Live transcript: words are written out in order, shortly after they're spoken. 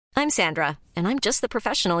I'm Sandra, and I'm just the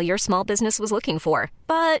professional your small business was looking for.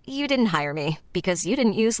 But you didn't hire me because you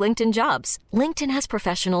didn't use LinkedIn Jobs. LinkedIn has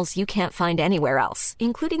professionals you can't find anywhere else,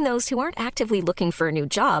 including those who aren't actively looking for a new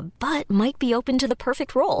job, but might be open to the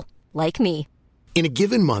perfect role, like me. In a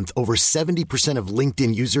given month, over 70% of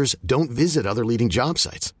LinkedIn users don't visit other leading job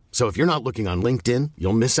sites. So if you're not looking on LinkedIn,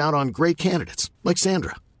 you'll miss out on great candidates like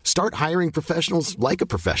Sandra. Start hiring professionals like a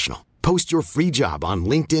professional. Post your free job on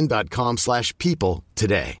linkedin.com/people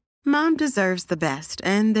today. Mom deserves the best,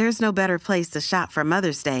 and there's no better place to shop for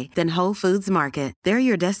Mother's Day than Whole Foods Market. They're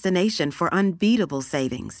your destination for unbeatable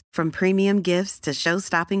savings, from premium gifts to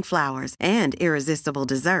show-stopping flowers and irresistible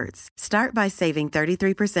desserts. Start by saving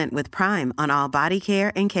 33% with Prime on all body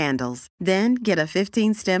care and candles. Then get a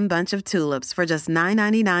 15-stem bunch of tulips for just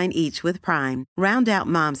 $9.99 each with Prime. Round out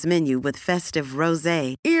Mom's menu with festive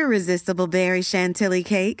rosé, irresistible berry chantilly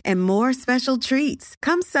cake, and more special treats.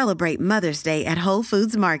 Come celebrate Mother's Day at Whole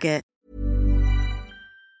Foods Market.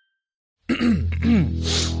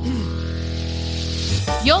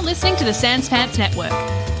 You're listening to the Sans Pants Network.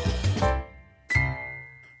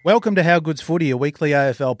 Welcome to How Good's Footy, a weekly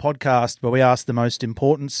AFL podcast where we ask the most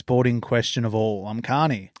important sporting question of all. I'm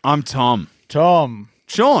Carney. I'm Tom. Tom.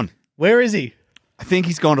 Sean. Where is he? I think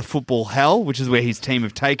he's gone to football hell, which is where his team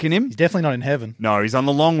have taken him. He's definitely not in heaven. No, he's on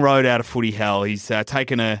the long road out of footy hell. He's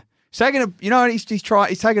taken a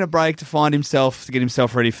break to find himself, to get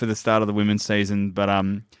himself ready for the start of the women's season. But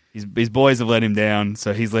his boys have let him down,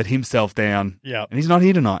 so he's let himself down. Yeah, and he's not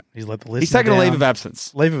here tonight. He's let the listener He's taken down. a leave of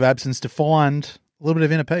absence. Leave of absence to find a little bit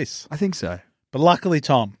of inner peace. I think so. But luckily,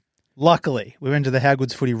 Tom, we went to the How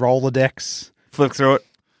Good's Footy Rolodex. Flipped through it.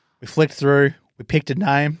 We flicked through. We picked a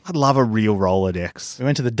name. I'd love a real Rolodex. We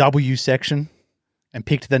went to the W section and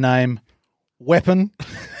picked the name Weapon,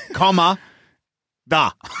 comma,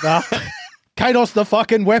 the. Caydos the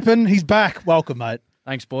fucking weapon. He's back. Welcome, mate.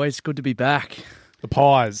 Thanks, boys. Good to be back. The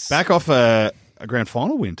Pies. Back off a grand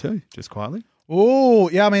final win too, just quietly. Oh,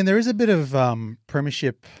 yeah. I mean, there is a bit of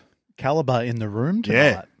premiership calibre in the room tonight.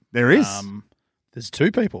 Yeah, there is. There's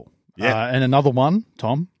two people. Yeah. And another one,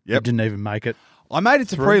 Tom, who Yep. didn't even make it. I made it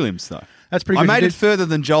to prelims, though. That's pretty I good. made it further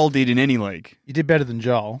than Joel did in any league. You did better than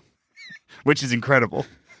Joel. Which is incredible.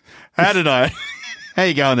 How did I? How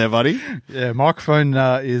you going there, buddy? Yeah, microphone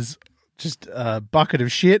is just a bucket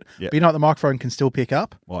of shit. Yep. But you know what the microphone can still pick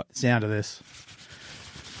up? What? The sound of this.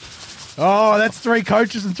 Oh, that's 3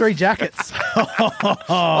 coaches and 3 jackets.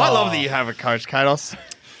 I love that you have a coach, Caydos.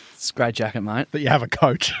 It's a great jacket, mate. That you have a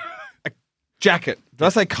coach. Jacket. Did I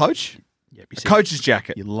say coach? Yep, A coach's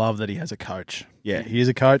jacket. You love that he has a coach. Yeah. He is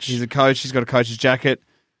a coach. He's a coach. He's got a coach's jacket.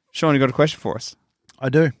 Sean, you got a question for us? I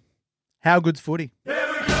do. How good's footy?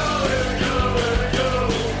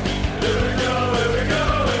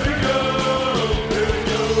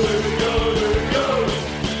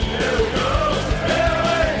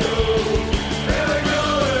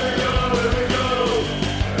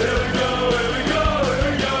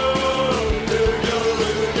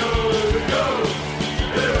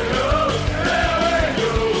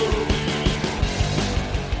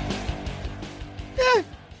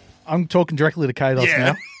 I'm talking directly to Caydos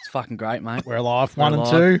now. It's fucking great, mate. We're alive. We're 1 and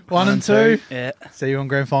alive. 2. 1 and 2. Yeah. See you on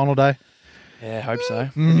grand final day. Yeah, hope so.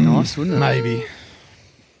 That'd be nice, wouldn't it? Maybe.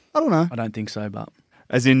 I don't know. I don't think so, but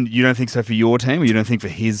As in, you don't think so for your team, or you don't think for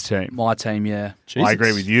his team? my team, yeah. I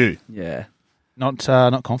agree with you. Yeah. Not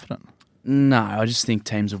confident. No, I just think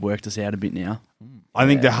teams have worked us out a bit now. I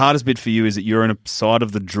think the hardest bit for you is that you're on a side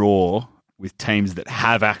of the draw with teams that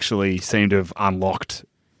have actually seemed to have unlocked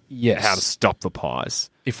Yes. how to stop the Pies.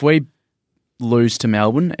 If we lose to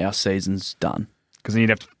Melbourne, our season's done. Because then you'd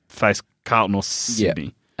have to face Carlton or Sydney.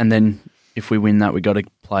 Yep. And then if we win that, we've got to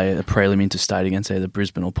play a prelim interstate against either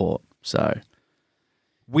Brisbane or Port. So,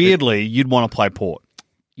 Weirdly, you'd want to play Port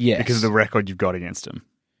yes. because of the record you've got against them.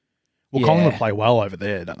 Well, Yeah. Collingwood play well over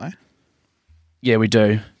there, don't they? Yeah, we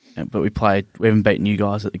do. But we haven't beaten you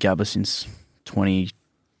guys at the Gabba since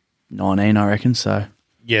 2019, I reckon. So,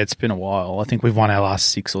 Yeah, it's been a while. I think we've won our last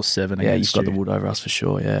 6 or 7 yeah, you've against got you. the wood over us for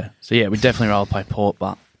sure, yeah. So, yeah, we'd definitely rather play Port,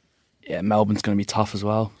 but, yeah, Melbourne's going to be tough as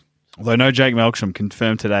well. Although no Jake Melksham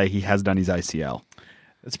confirmed today he has done his ACL.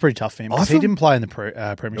 It's pretty tough for him. I 'Cause he feel- didn't play in the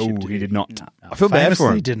premiership. Oh, he did not. No, I feel bad for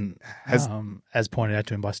famously him. didn't, Has- as pointed out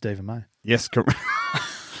to him by Stephen May. Yes, correct.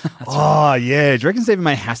 Oh, yeah. Do you reckon Stephen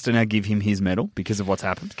May has to now give him his medal because of what's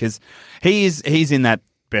happened? Because he's in that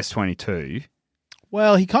best 22.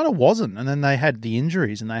 Well, he kind of wasn't, and then they had the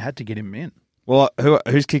injuries, and they had to get him in. Well,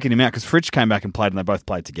 who's kicking him out? Because Fritsch came back and played, and they both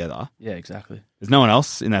played together. Yeah, exactly. There's no one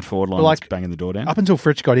else in that forward line Well, like, that's banging the door down. Up until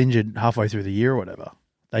Fritsch got injured halfway through the year or whatever,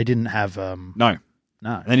 they didn't have No.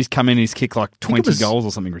 No. And then he's come in and he's kicked like 20 was- goals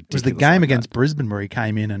or something It was ridiculous. the game like against that. Brisbane where he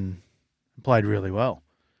came in and played really well.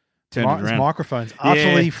 Turned it His around. microphone's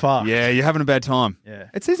utterly fucked. Yeah, you're having a bad time. Yeah.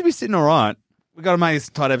 It seems to be sitting all right. We've got to make this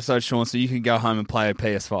a tight episode, Sean, so you can go home and play a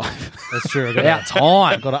PS5. That's true. About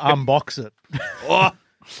time. Got to unbox it. Oh,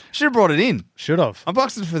 should have brought it in. Should have.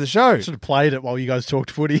 Unboxed it for the show. Should have played it while you guys talked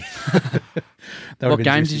footy. What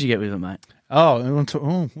games did you get with it, mate?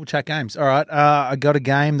 We'll chat games. All right. I got a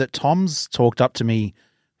game that Tom's talked up to me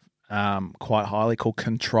quite highly called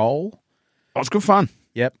Control. Oh, it's good fun.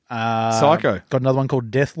 Yep. Psycho. Got another one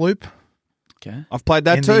called Deathloop. Okay. I've played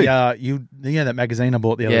that In too. that magazine I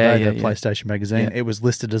bought the other Yeah, day, yeah, the yeah. PlayStation magazine. Yeah. It was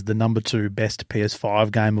listed as the number 2 best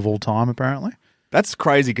PS5 game of all time, apparently. That's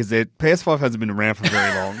crazy because their PS5 hasn't been around for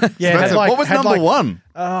very long. Yeah, So had that's like- what was had number like- one?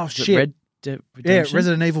 Oh, Is it shit. Red Dead Yeah, Redemption?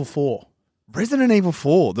 Resident Evil 4. Resident Evil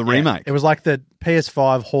 4, the remake. It was like the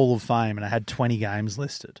PS5 Hall of Fame, and it had 20 games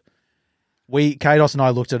listed. Caydos and I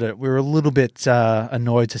looked at it. We were a little bit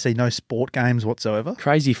annoyed to see no sport games whatsoever.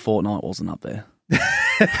 Crazy Fortnite wasn't up there.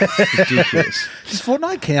 Ridiculous. Does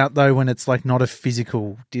Fortnite count, though, when it's like not a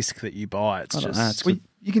physical disc that you buy? It's I don't just... know, it's Well, good.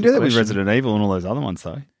 you can do that with question. Resident Evil and all those other ones,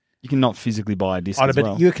 though. You can not physically buy a disc I know, as but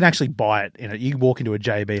well. you can actually buy it in it. You walk into a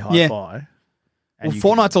JB Hi-Fi. Yeah. and Well, you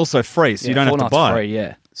Fortnite's also free, so you don't have to Fortnite's buy free, it.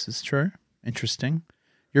 yeah. This is true. Interesting.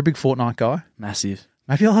 You're a big Fortnite guy. Massive.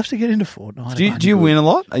 Maybe I'll have to get into Fortnite. Do you win a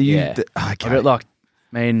lot? Are you? Yeah. Okay. I got like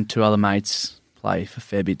me and 2 other mates play for a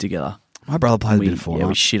fair bit together. My brother plays a We, bit of Fortnite. yeah,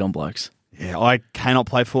 we shit on blokes. Yeah, I cannot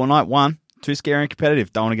play Fortnite. One, too scary and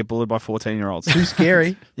competitive. Don't want to get bullied by 14-year-olds. Too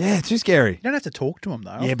scary. Yeah, too scary. You don't have to talk to them,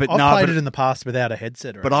 though. Yeah, but I've no, played but- it in the past without a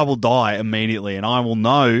headset. Or But I will die immediately, and I will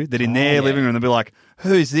know that in their living room they'll be like,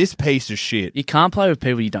 "Who's this piece of shit?" You can't play with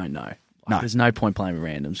people you don't know. Like, No. There's no point playing with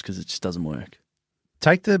randoms because it just doesn't work.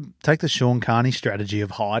 Take the Sean Carney strategy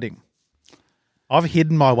of hiding. I've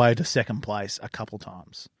hidden my way to second place a couple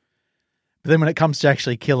times. But then when it comes to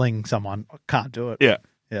actually killing someone, I can't do it. Yeah.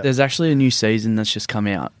 Yeah. There's actually a new season that's just come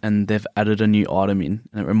out, and they've added a new item in,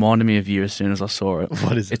 and it reminded me of you as soon as I saw it.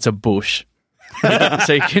 What is it? It's a bush.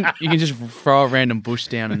 So you can just throw a random bush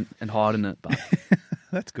down and hide in it. But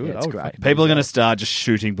That's good. Yeah, it's I would great. fucking People are do going to that. start just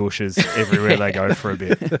shooting bushes everywhere they go for a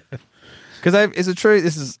bit. Because is it true?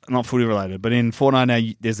 This is not footy related, but in Fortnite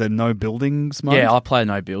now there's a no buildings mode. yeah, I play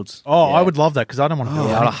no builds. Oh, yeah. I would love that because I don't want to build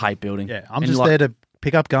Yeah, I anything. hate building. Yeah, I'm And just like, there to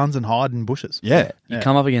pick up guns and hide in bushes. yeah. You Yeah.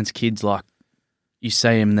 come up against kids like you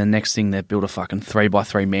see them, and the next thing they build a fucking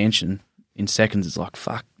 3x3 mansion in seconds. It's like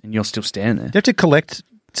fuck, and you're still standing there. Do you have to collect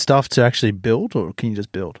stuff to actually build, or can you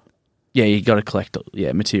just build? Yeah, you got to collect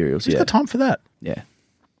materials. Who's Yeah, got time for that? yeah.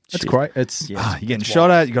 That's Shit. great. It's You're getting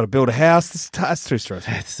shot at. You got to build a house. That's too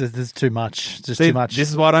stressful. There's too much. It's just See, too much. This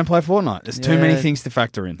is why I don't play Fortnite. There's too many Yeah. things to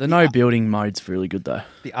factor in. The no building mode's really good though.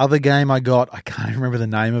 The other game I got, I can't remember the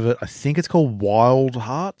name of it. I think it's called Wild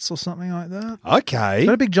Hearts or something like that. Okay. It's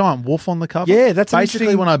got a big giant wolf on the cover. Yeah, that's basically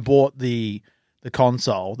interesting. when I bought the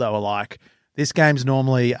console. They were like, "This game's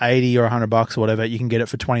normally $80 or $100 or whatever. You can get it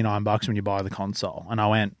for $29 when you buy the console." And I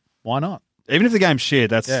went, "Why not?" Even if the game's shared,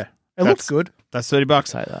 that's Yeah, it looks good. That's $30.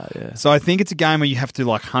 Say that, yeah. So I think it's a game where you have to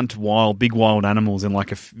like hunt big wild animals in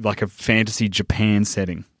like a fantasy Japan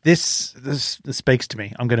setting. This speaks to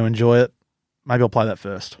me. I'm going to enjoy it. Maybe I'll play that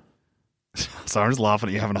first. So I'm just laughing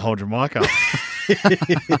at you having to hold your mic up.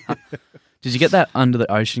 Did you get that Under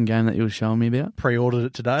the Ocean game that you were showing me about? Pre-ordered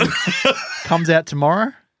it today. Comes out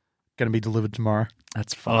tomorrow. Going to be delivered tomorrow.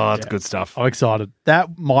 That's fun. Oh, that's good stuff. I'm excited.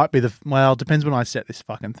 That might be it depends when I set this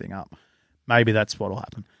fucking thing up. Maybe that's what'll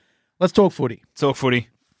happen. Let's talk footy. Talk footy.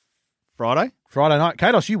 Friday? Friday night.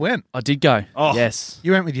 Caydos, you went. I did go. Oh. Yes.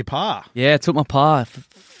 You went with your pa. Yeah, I took my pa.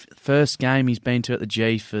 First game he's been to at the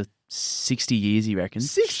G for 60 years, he reckons.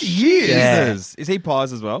 60 years? Yeah. Jesus. Is he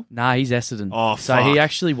pies as well? Nah, he's Essendon. Oh, so fuck. he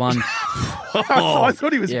actually won. I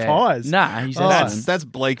thought he was yeah. pies. Nah, he's Oh. Essendon. That's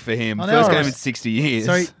bleak for him. I know. First game in 60 years.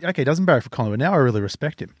 So, he doesn't barrack for Collingwood. Now I really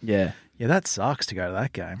respect him. Yeah. Yeah, that sucks to go to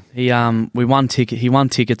that game. He we won ticket. He won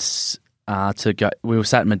tickets to go. We were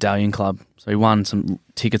sat at Medallion Club, so he won some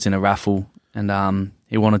tickets in a raffle, and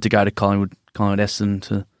he wanted to go to Collingwood Essendon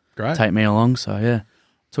to Great. take me along. So yeah,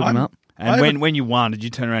 took him up. And when you won, did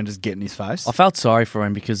you turn around and just get in his face? I felt sorry for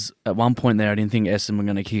him because at one point there I didn't think Essendon were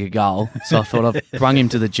going to kick a goal, so I thought I've brung him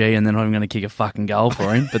to the G and then I'm going to kick a fucking goal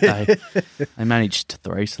for him. But they managed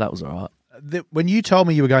 3, so that was all right. When you told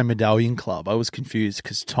me you were going Medallion Club, I was confused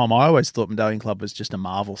because, Tom, I always thought Medallion Club was just a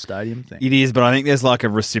Marvel Stadium thing. It is, but I think there's like a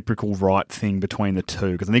reciprocal right thing between the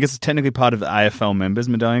two because I think it's technically part of the AFL members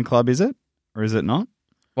Medallion Club, is it? Or is it not?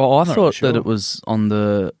 Well, I not thought really sure. that it was on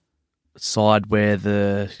the side where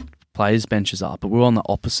the players' benches are, but we're on the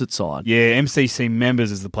opposite side. Yeah, MCC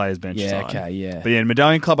members is the players' bench Yeah, side. okay, yeah. But yeah,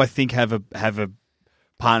 Medallion Club I think have a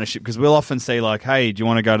partnership, because we'll often see like, hey, do you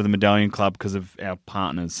want to go to the Medallion Club because of our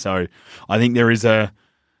partners? So I think there is a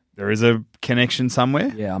connection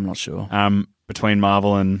somewhere. Yeah, I'm not sure. Between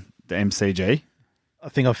Marvel and the MCG. I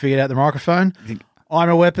think I figured out the microphone. I'm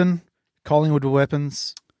a weapon. Collingwood were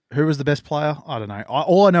weapons. Who was the best player? I don't know.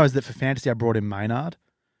 All I know is that for fantasy, I brought in Maynard,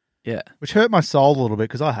 Yeah. which hurt my soul a little bit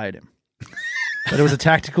because I hate him. But it was a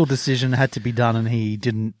tactical decision, had to be done, and he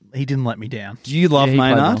didn't let me down. Do you love Yeah, he played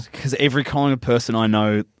Maynard? well. Because every Collingwood person I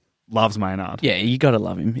know loves Maynard. Yeah, you got to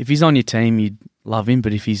love him. If he's on your team, you'd love him,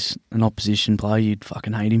 but if he's an opposition player, you'd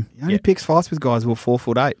fucking hate him. He only picks fights with guys who are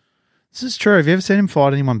 4'8". This is true. Have you ever seen him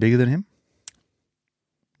fight anyone bigger than him?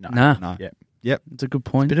 Nah. No. Yeah. Yep. It's a good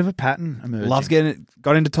point. Bit of a pattern emerging. Loves getting it.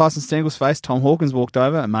 Got into Tyson Stengel's face. Tom Hawkins walked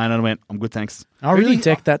over and Maynard went, I'm good, thanks. I Who really did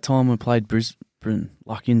he deck that time we played Brisbane,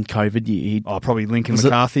 like in COVID year? Probably Lincoln Was it-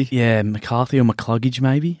 McCarthy. Yeah, McCarthy or McCluggage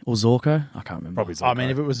maybe, or Zorko. I can't remember. Probably Zorko. I mean,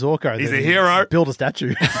 if it was Zorko, He's then a hero. Build a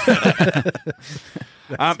statue.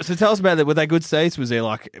 So tell us about that. Were they good seats? Was there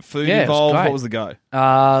like food Yeah, it was involved? great. What was the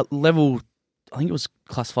go? Level, I think it was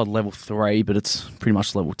classified level 3, but it's pretty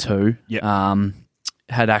much level 2. Yep.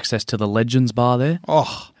 Had access to the Legends bar there.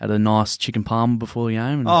 Oh, Had a nice chicken parma before the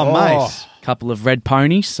game. And mate. a couple of red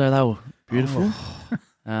ponies, so they were beautiful.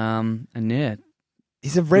 And yeah,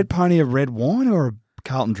 Is a red pony a red wine or a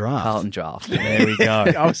Carlton draft? Carlton draft. There we go.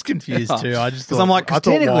 I was confused too. I just Because thought, I'm like, I because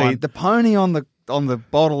thought technically wine. the pony on the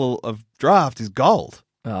bottle of draft is gold.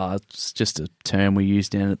 It's just a term we use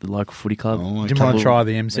down at the local footy club. Oh, Didn't want to try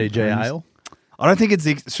the MCG ponies. ale. I don't think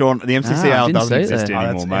it's Sean. The MCC I ale didn't doesn't see it exist there.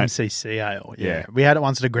 anymore, That's mate. MCC ale. Yeah. Yeah. We had it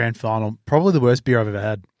once at a grand final. Probably the worst beer I've ever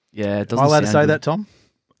had. Yeah, it Am doesn't I allowed to sound say good. that, Tom?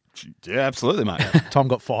 Yeah, absolutely, mate. Tom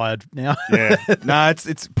got fired now. Yeah, no,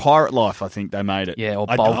 it's Pirate Life. I think they made it. Yeah, or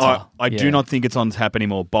I Bolter. do Yeah. not think it's on tap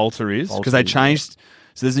anymore. Bolter is because Bolter they is, changed.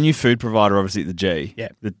 So there's a new food provider, obviously at the G. Yeah.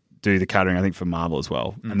 That do the catering, I think, for Marvel as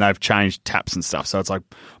well, and they've changed taps and stuff. So it's like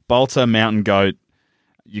Bolter, Mountain Goat,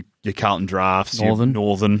 your Carlton Drafts, your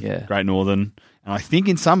Northern, Yeah. Great Northern, and I think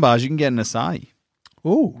in some bars you can get an Asahi.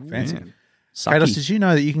 Ooh, fancy. Yeah. Sucky. Caydos, did you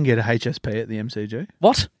know that you can get a HSP at the MCG?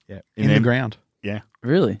 What? Yeah. In In the them- ground. Yeah.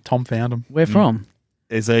 Really? Tom found them. Where from?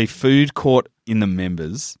 There's a food court in the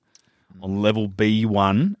members on level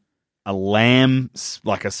B1, a lamb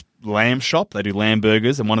shop. They do lamb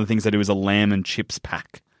burgers, and one of the things they do is a lamb and chips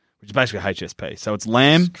pack, which is basically HSP. So it's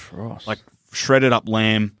lamb, Christ. like shredded up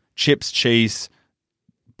lamb, chips, cheese,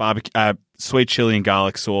 barbecue, sweet chili and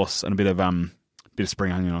garlic sauce, and a bit of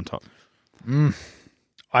spring onion on top.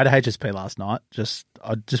 I had a HSP last night.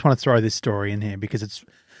 I just want to throw this story in here because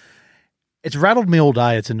it's rattled me all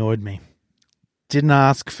day. It's annoyed me. Didn't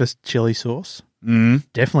ask for chili sauce.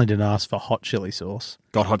 Definitely didn't ask for hot chili sauce.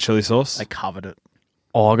 Got hot chili sauce. They covered it.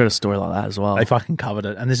 Oh, I got a story like that as well. They fucking covered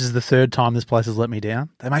it. And this is the third time this place has let me down.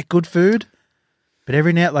 They make good food, but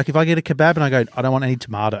every now, like if I get a kebab and I go, I don't want any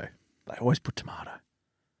tomato, they always put tomato.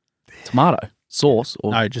 Tomato sauce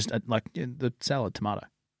or No, just like the salad tomato.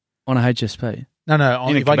 on a HSP. No, In a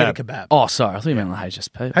if I get a kebab. kebab. Oh, sorry, I thought you meant on a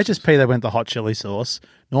HSP. HSP, they went the hot chili sauce.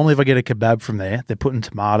 Normally, if I get a kebab from there, they're putting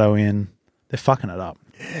tomato in. They're fucking it up.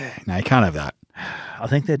 No, you can't have that. I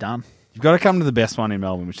think they're done. You've got to come to the best one in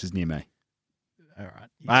Melbourne, which is near me. All right.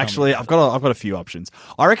 You tell Actually, me. I've got a few options.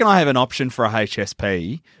 I reckon I have an option for a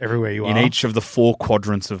HSP everywhere you in are. each of the 4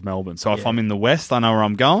 quadrants of Melbourne. So if I'm in the west, I know where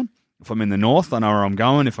I'm going. If I'm in the north, I know where I'm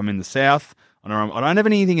going. If I'm in the south, I know I don't have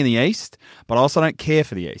anything in the east, but I also don't care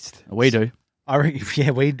for the east. We do. I reckon,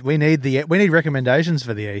 yeah, we need recommendations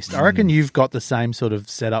for the east. I reckon you've got the same sort of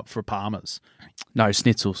setup for Palmers. No,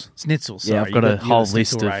 schnitzels. Schnitzels. Yeah, sorry. I've got You a you whole the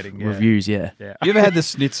list schnitzel of rating, yeah. reviews, yeah. Yeah. You ever had the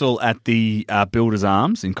schnitzel at the Builders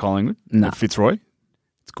Arms in Collingwood? No. At Fitzroy?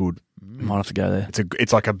 It's good. Might have to go there.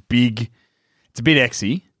 It's like a big. It's a bit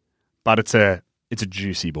exy, but it's a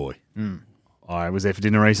juicy boy. I was there for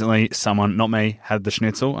dinner recently. Someone, not me, had the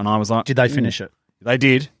schnitzel, and I was like, Did they finish it? They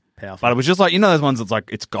did, Powerful. but it was just like, you know those ones that's like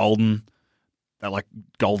it's golden, that like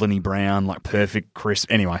goldeny brown, like perfect crisp.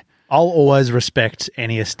 Anyway, I'll always respect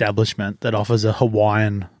any establishment that offers a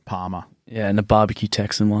Hawaiian Parma. Yeah, and a barbecue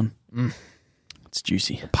Texan one. It's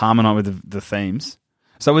juicy. Parma night with the themes.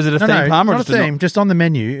 So was it a theme Parma? not or a just theme. Just on the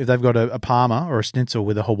menu, if they've got a Parma or a schnitzel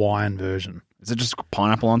with a Hawaiian version. Is it just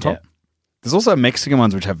pineapple on top? Yeah. There's also Mexican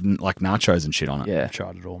ones which have like nachos and shit on it. Yeah. I've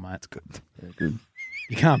tried it all, mate. It's good. Yeah, good.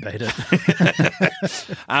 You can't beat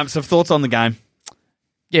it. So thoughts on the game?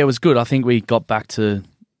 Yeah, it was good. I think we got back to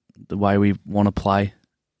the way we want to play,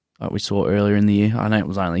 like we saw earlier in the year. I know it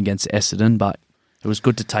was only against Essendon, but it was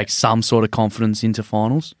good to take some sort of confidence into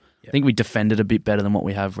finals. I think we defended a bit better than what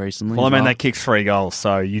we have recently. Well, I as mean, they kicked 3 goals,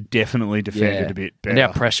 so you definitely defended a bit better. And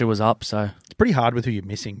our pressure was up, so. It's pretty hard with who you're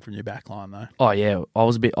missing from your back line, though. Oh, yeah. I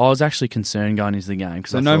was actually concerned going into the game.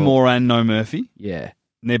 So no Moran, no Murphy? Yeah.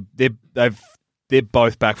 And they're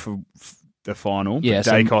both back for the final, but Yeah,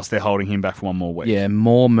 so- Dacos, they're holding him back for one more week. Yeah,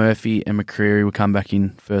 Moore, Murphy, and McCreary will come back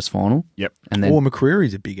in first final. Yep. And then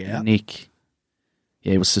McCreary's a big out. Nick,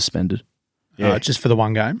 he was suspended. Yeah. Just for the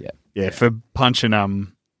one game? Yeah. Yeah, for punching, Who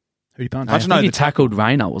did he punch? I I don't think know, he the tackled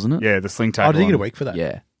Rayner, wasn't it? yeah, the sling tackle. Oh, did he get a on- week for that?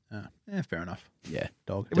 Yeah. Yeah, fair enough. Yeah.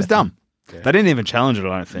 Dog. It was dumb. Yeah. They didn't even challenge it,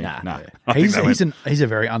 I don't think. Nah. No. Yeah. I think they went- He's a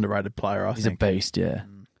very underrated player, I He's a think. beast, yeah.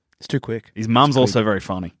 It's too quick. His mum's also very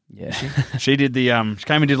funny. Yeah. She did the she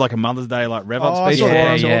came and did like a Mother's Day like rev up Oh, I speech. saw for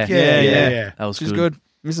that. him. Yeah. That was She's good.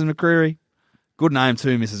 good. Mrs. McCreary. Good name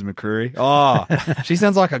too, Mrs. McCreary. Oh, she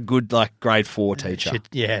sounds like a good like grade 4 teacher.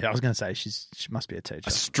 I was going to say she must be a teacher.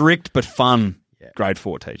 A strict but fun Yeah. grade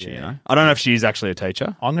 4 teacher, Yeah. you know? I don't know if she is actually a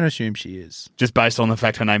teacher, I'm going to assume she is. just based on the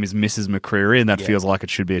fact her name is Mrs. McCreary and that Yeah. feels like it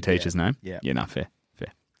should be a teacher's name. Yeah. Yeah, no, fair.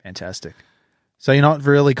 Fantastic. So you're not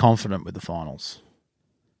really confident with the finals?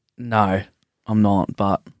 No, I'm not,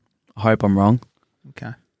 but I hope I'm wrong.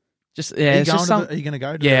 Okay. Just Are yeah, you, it's just are you going to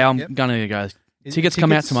go? To yeah, I'm yep. gonna go. Is- Tickets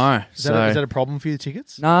come out tomorrow. Is that a problem for you, the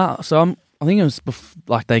tickets? Nah, so I think it was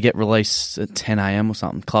like they get released at 10 a.m. or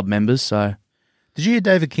something. Club members, so Did you hear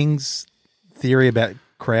David King's theory about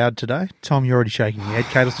crowd today? Tom, you're already shaking your head.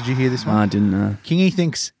 Caydos, did you hear this no, one? I didn't know. Kingy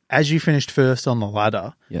thinks as you finished first on the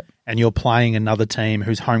ladder Yep. and you're playing another team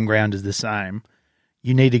whose home ground is the same,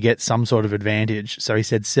 you need to get some sort of advantage. So he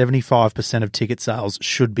said 75% of ticket sales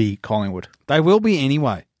should be Collingwood. They will be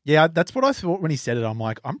anyway. Yeah, that's what I thought when he said it. I'm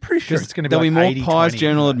like, I'm pretty sure it's going to be There'll like be more pies 80-20,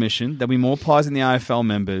 general right? admission. There'll be more pies in the AFL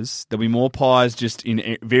members. There'll be more pies just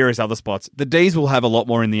in various other spots. The Ds will have a lot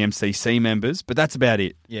more in the MCC members, but that's about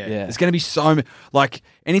it. Yeah. Yeah. There's going to be like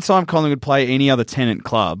anytime Collingwood play any other tenant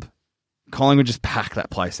club, Collingwood just pack that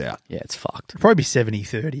place out. Yeah, it's fucked. It'll probably be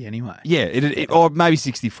 70-30 anyway. Yeah, or maybe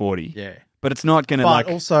 60-40. Yeah. But it's not going to But like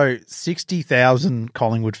also 60,000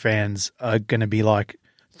 Collingwood fans are going to be like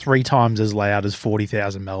 3 times as loud as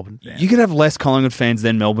 40,000 Melbourne fans. you could have less Collingwood fans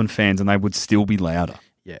than Melbourne fans, and they would still be louder.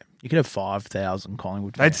 Yeah. You could have 5,000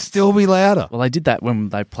 Collingwood They'd fans. still be louder. Well, they did that when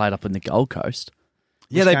they played up in the Gold Coast.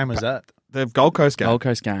 Which they game was that? the Gold Coast game. Gold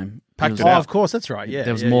Coast game. Packed was- it Oh, out. of course, that's right. Yeah.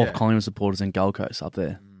 there was yeah, more yeah. Collingwood supporters than Gold Coast up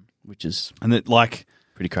there, which is And that like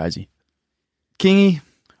pretty crazy. Kingy,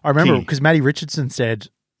 I remember Kingy. because Matty Richardson said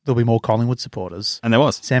there'll be more Collingwood supporters. and there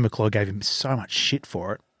was. Sam McClure gave him so much shit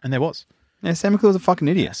for it, and there was. Yeah, Sam McClure's a fucking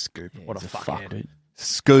Yeah, idiot. Scoop. Yeah, What a he's fuckhead. fuckwit.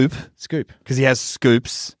 Scoop, Scoop. because he has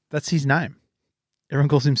scoops. That's his name. Everyone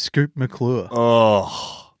calls him Scoop McClure.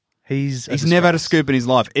 Oh. He's Never had a disgrace. scoop in his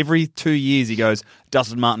life. Every 2 years he goes,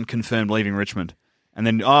 Dustin Martin confirmed leaving Richmond. And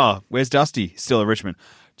then, where's Dusty? Still at Richmond.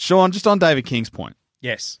 Sean, just on David King's point.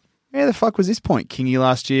 Yes. Where the fuck was this point, Kingy,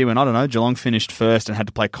 last year when, I don't know, Geelong finished first and had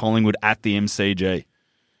to play Collingwood at the MCG?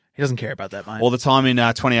 He doesn't care about that, mate. Or the time in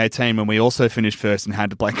 2018 when we also finished first and had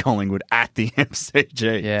to play Collingwood at the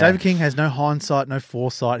MCG. Yeah. David King has no hindsight, no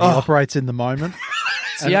foresight. He Oh. operates in the moment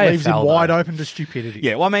It's and the leaves him AFL, wide though. open to stupidity.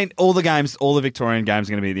 Yeah, well, I mean, all the Victorian games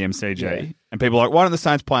are going to be at the MCG. Yeah. And people are like, why don't the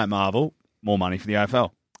Saints play at Marvel? More money for the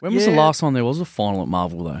AFL. When was the Yeah. last time there was a final at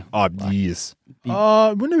Marvel, though? Oh, years. It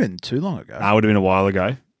wouldn't have been too long ago. That would have been a while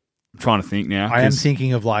ago. I'm trying to think now. I am 'cause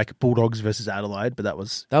thinking of like Bulldogs versus Adelaide, but that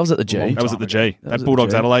was That was at the G. Long that was at the time G. That was That at the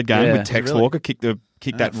Bulldogs G. Adelaide game Yeah. with Tex Really? Walker kicked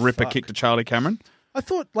that ripper fuck. kick to Charlie Cameron. I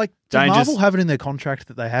thought like did Dangerous. Marvel have it in their contract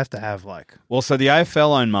that they have to have like Well, so the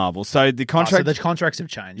AFL own Marvel. So the contract, so the contracts have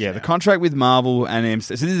changed. yeah, now. the contract with Marvel and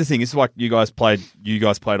MC. So this is the thing. This is what you guys played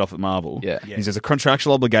off at Marvel. Yeah. Yeah. Is there's a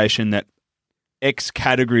contractual obligation that X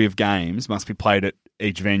category of games must be played at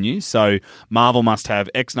each venue. So Marvel must have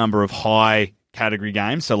X number of high category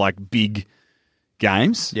games. So like big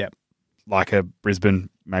games. Yep. Like a Brisbane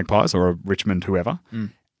Magpies or a Richmond whoever.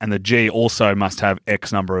 Mm. And the G also must have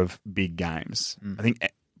X number of big games. Mm. I think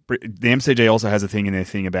the MCG also has a thing in their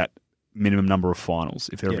thing about minimum number of finals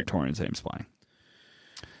if they're Yeah. Victorian teams playing.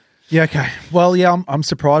 Yeah, okay. Well, yeah, I'm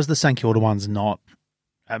surprised the St Kilda one's not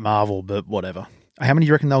at Marvel, but whatever. How many do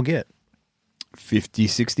you reckon they'll get? 50,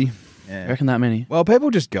 60. You Yeah. reckon that many? Well, people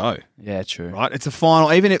just go, Yeah, true. right? It's a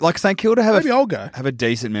final. Even if, like St Kilda Maybe I'll go. have a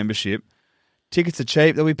decent membership. Tickets are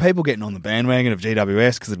cheap. There'll be people getting on the bandwagon of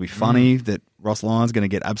GWS because it'd be funny that Ross Lyon's going to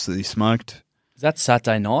get absolutely smoked. Is that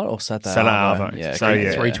Saturday night or Saturday? Saturday Arvo? Arvo. Yeah. So, okay.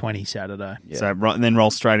 yeah. 3:20 Saturday. Yeah. So right, and then roll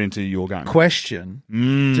straight into your game. Question: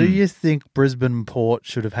 Mm. do you think Brisbane Port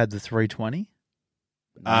should have had the 3:20?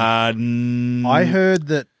 I heard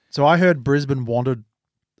that. So I heard Brisbane wanted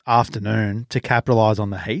afternoon to capitalise on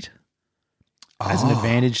the heat as an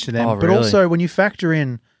advantage to them. Oh, But really? also, when you factor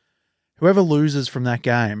in whoever loses from that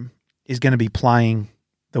game is going to be playing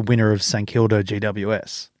the winner of St Kilda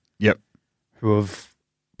GWS. Yep. Who have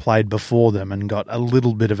played before them and got a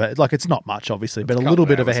little bit of a, like, it's not much obviously, but a little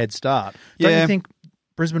bit of a head start. Don't you think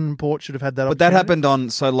Brisbane and Port should have had that But that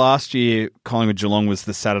happened so last year, Collingwood Geelong was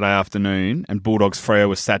the Saturday afternoon and Bulldogs Freo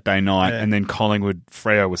was Saturday night and then Collingwood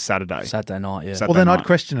Freo was Saturday. Saturday night, yeah. Well, then I'd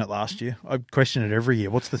question it last year. I'd question it every year.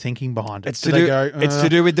 What's the thinking behind it? It's to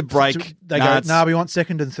do with the break. They go, we want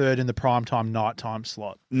second and third in the prime time night time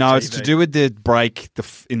slot. No, TV. it's to do with the break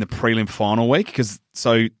in the prelim final week because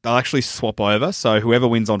so they'll actually swap over. So whoever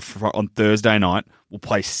wins on Thursday night will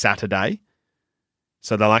play Saturday.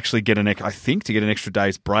 So they'll actually get I think, to get an extra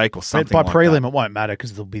day's break or something. But by like prelim, that. it won't matter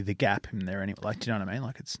because there'll be the gap in there anyway. Like, do you know what I mean?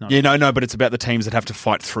 Like, it's not. Yeah, no, but it's about the teams that have to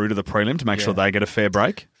fight through to the prelim to make sure they get a fair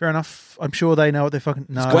break. Fair enough. I'm sure they know what they're fucking.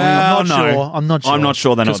 No, Well, I'm not sure. I'm not sure. I'm not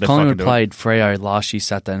sure they know what Because they're fucking Collingwood doing. played Freo last year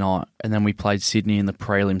Saturday night, and then we played Sydney in the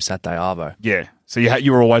prelim Saturday arvo. Yeah, so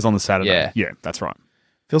you were always on the Saturday. Yeah. Yeah, that's right.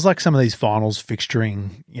 Feels like some of these finals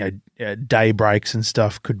fixturing, day breaks and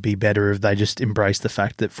stuff could be better if they just embrace the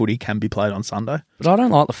fact that footy can be played on Sunday. But I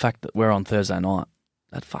don't like the fact that we're on Thursday night.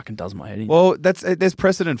 That fucking does my head in. Well, there's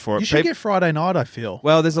precedent for it. You should get Friday night, I feel.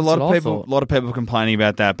 Well, there's a lot what I of thought. people complaining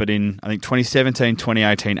about that, but in I think 2017,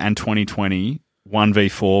 2018 and 2020,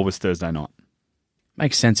 1v4 was Thursday night.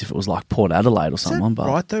 Makes sense if it was like Port Adelaide or Is someone, that but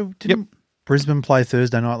right, though? Didn't Brisbane play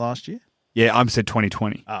Thursday night last year? Yeah, I said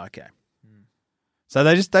 2020. Oh, okay. So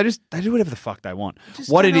they do whatever the fuck they want. Just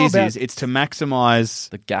What don't it know is is it's to maximise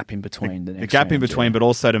the gap in between the the next gap in rounds, between, yeah. but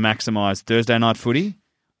also to maximise Thursday night footy.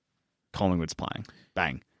 Collingwood's playing,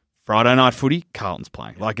 bang. Friday night footy, Carlton's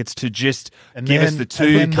playing. Like it's to just And give us then- the and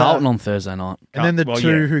two. then Carlton on Thursday night. And then the Well,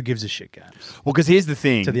 two yeah. who gives a shit games Well, because here's the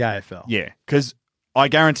thing to the AFL. Yeah, because I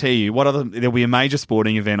guarantee you, there'll be a major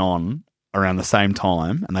sporting event on around the same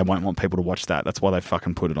time, and they won't want people to watch that. That's why they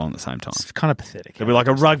fucking put it on at the same time. It's kind of pathetic. It'll be like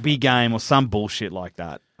a rugby game or some bullshit like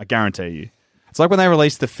that. I guarantee you. It's like when they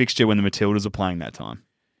released the fixture when the Matildas were playing that time.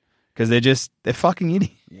 Because they're fucking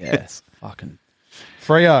idiots. Yeah, fucking.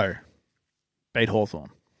 Freo beat Hawthorn.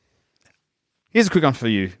 Here's a quick one for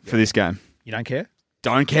you for this game. You don't care?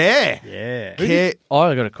 Don't care. Yeah. Care.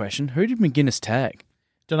 I got a question. Who did McGuinness tag?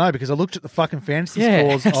 Don't know because I looked at the fucking fantasy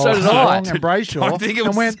Yeah, scores so of did I. Geelong and Brayshaw Don't think it and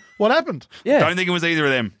was- went, what happened? Yeah, Don't think it was either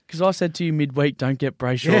of them. because I said to you midweek, don't get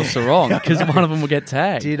Brayshaw or Sarong because one of them will get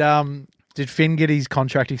tagged. Did Finn get his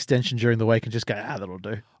contract extension during the week and just go, that'll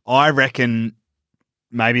do? I reckon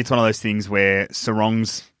maybe it's one of those things where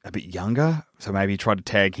Sarong's a bit younger, so maybe he tried to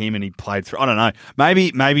tag him and he played through. I don't know.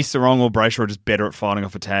 Maybe Sarong or Brayshaw are just better at fighting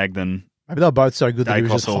off a tag than. Maybe they were both so good that he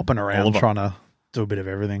was Dacos just or hopping around Oliver. trying to do a bit of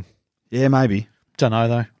everything. Yeah, maybe. Don't know,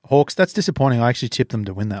 though. Hawks, that's disappointing. I actually tipped them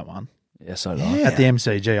to win that one. Yeah, so did I. At the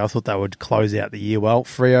MCG, I thought they would close out the year well.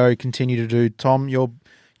 Freo continue to do. Tom, your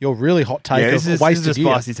really hot take Yeah, this of is wasted a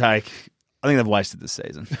year. spicy take. I think they've wasted the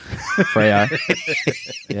season. Freo.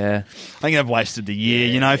 Yeah. I think they've wasted the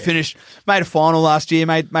year. Finished, made a final last year,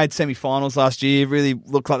 made semi-finals last year. Really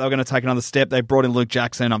looked like they were going to take another step. They brought in Luke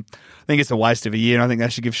Jackson. I think it's a waste of a year, and I think they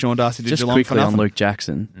should give Sean Darcy to Just Geelong for quickly on nothing. Luke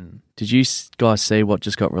Jackson. Did you guys see what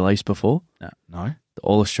just got released before? No, The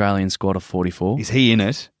All-Australian squad of 44. is he in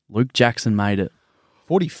it? Luke Jackson made it.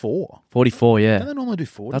 44. 44, Don't yeah. they normally do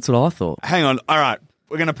 40? That's what I thought. Hang on. All right,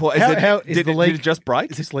 we're going to pull. How is Did the league it just break?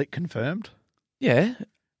 Is this leak confirmed? Yeah.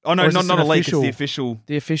 Oh no, or is not this not an a leak. It's official- the official.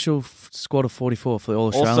 The official squad of 44 for the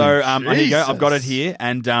All-Australian. Also, here you go. I've got it Jesus. here,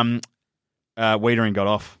 and Wiedering got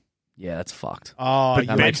off. Yeah, that's fucked. Oh, But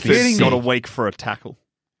you're makes me kidding Bedford's sick. got a me. week for a tackle.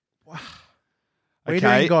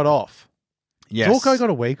 Wiedering got off. Yes. Dorco got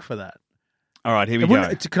a week for that. All right, here we It go.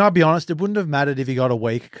 wouldn't- Can I be honest? It wouldn't have mattered if he got a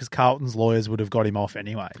week because Carlton's lawyers would have got him off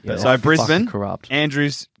anyway. Yeah, But So they're Brisbane, fucking corrupt.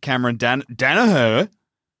 Andrews, Cameron, Danaher,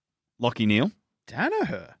 Lockie Neal.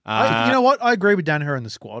 Danaher. Uh, You know what? I agree with Danaher in the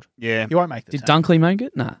squad. Yeah. He won't make the Did team. Dunkley make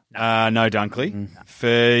it? Nah. No, Dunkley.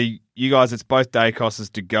 For you guys, it's both Dacos,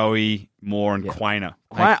 DeGoey, Moore, and Quainer.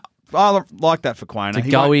 I like that for Quainer.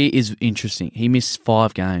 He won't- DeGoey is interesting. He missed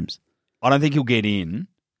 5 games. I don't think he'll get in,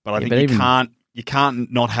 but I Yeah, think but you even-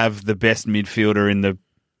 can't not have the best midfielder in the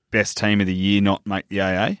best team of the year not make the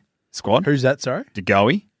AA squad. Who's that? Sorry,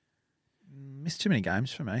 DeGoey. missed too many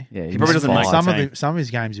games for me. Yeah, He probably missed doesn't make 5. Some of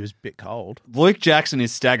his games he was a bit cold. Luke Jackson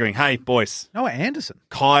is staggering. Hey, boys. Noah Anderson,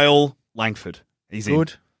 Kyle Langford. He's in.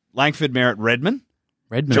 good. Langford, Merritt, Redman.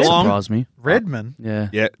 Redmond Geelong. surprised me. Redman, Yeah.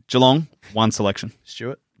 Yeah, Geelong, 1 selection.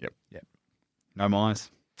 Stewart. No my's.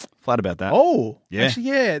 Flat about that. Oh, Yeah. Actually,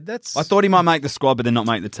 yeah, that's. I thought he might make the squad, but then not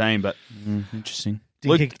make the team. But Interesting.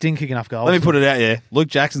 didn't kick enough goals. let me put it out there. Luke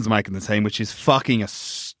Jackson's making the team, which is fucking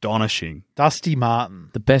astonishing. Dusty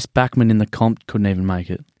Martin. The best backman in the comp couldn't even make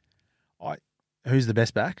it. Who's the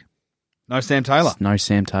best back? No Sam Taylor. No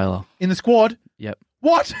Sam Taylor. In the squad? Yep.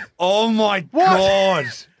 What? Oh my What? God.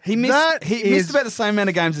 He That missed is- about the same amount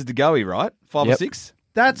of games as DeGoey, right? 5 or Yep. 6?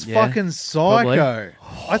 That's Yeah, fucking psycho.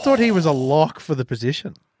 I thought he was a lock for the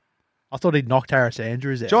position. I thought he'd knocked Harris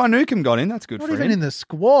Andrews out. John Newcomb got in. That's good Not for even him. in the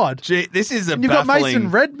squad. Gee, this is a And you've got baffling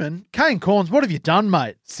Mason Redmond, Kane Corns. What have you done,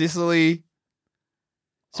 mate? Sicily.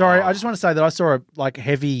 Sorry, I just want to say that I saw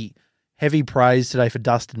heavy praise today for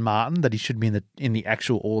Dustin Martin that he should be in the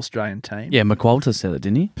actual All Australian team. Yeah, McWalter said it,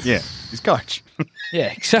 didn't he? Yeah, his coach. Yeah,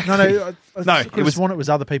 exactly. No, I No, could have sworn it was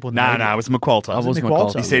other people. In the No, media. it was McQualter. I was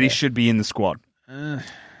McWalter. McWalter. He said he should be in the squad.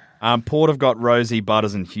 Port have got Rosie,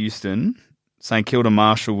 Butters and Houston. St Kilda,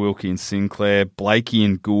 Marshall, Wilkie and Sinclair. Blakey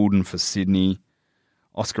and Goulden for Sydney.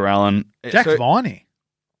 Oscar Allen. Jack So- Viney.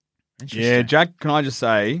 Yeah, Jack, can I just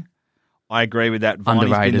say, I agree with that. Viney's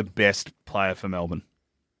been Underrated. the best player for Melbourne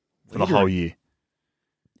for the whole year.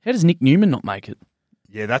 How does Nick Newman not make it?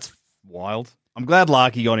 Yeah, that's wild. I'm glad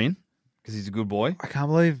Larky got in because he's a good boy. I can't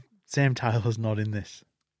believe Sam Taylor's not in this.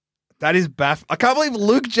 That is I can't believe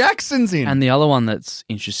Luke Jackson's in. And the other one that's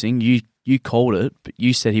interesting, you called it, but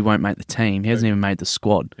you said he won't make the team. He hasn't even made the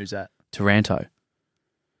squad. Who's that? Taranto.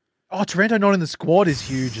 Oh, Taranto not in the squad is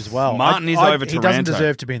huge as well. Martin is over He doesn't Taranto.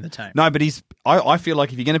 deserve to be in the team. No, but I feel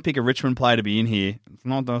like if you're going to pick a Richmond player to be in here, it's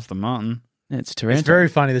not Dustin Martin. Yeah, it's Taranto. It's very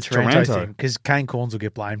funny, the Taranto Taranto. thing, because Kane Corns will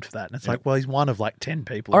get blamed for that. And it's like, well, he's one of 10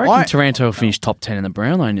 people. I reckon Taranto will finish top 10 in the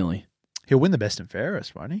Brownlow nearly. He'll win the best and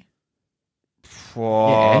fairest, won't he?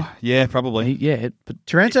 Oh, yeah, probably. But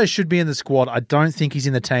Taranto should be in the squad. I don't think he's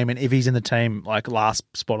in the team. And if he's in the team, last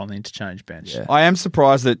spot on the interchange bench. Yeah. I am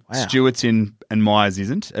surprised that Wow. Stewart's in and Myers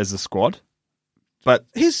isn't as a squad. But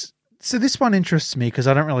So this one interests me because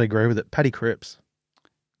I don't really agree with it. Paddy Cripps.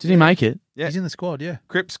 did he make it? yeah, He's in the squad, yeah.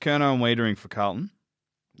 Cripps, Kerno and Wiedering for Carlton.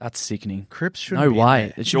 That's sickening. Cripps shouldn't No be in way.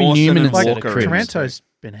 there. It should Dawson be Newman and and Walker Walker. are Cripps. in. Taranto's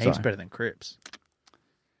been heaps Sorry. better than Cripps.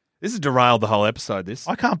 This has derailed the whole episode, this.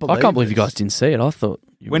 I can't believe I can't believe you this. guys didn't see it. I thought.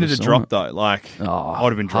 You When would did have it saw drop, though? Oh, I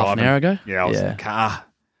would have been driving. half an hour ago? Yeah, I was in the car.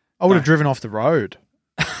 I would have driven off the road.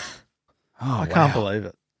 Oh, I can't believe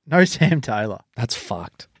it. No Sam Taylor. That's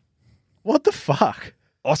fucked. What the fuck?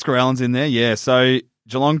 Oscar Allen's in there, yeah. So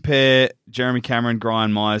Geelong pair, Jeremy Cameron,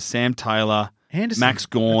 Brian Myers, Sam Taylor, Anderson. Max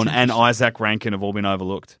Gawn, That's and interesting. Isaac Rankin have all been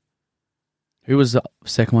overlooked. Who was the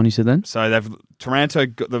second one you said then? So they've Taranto,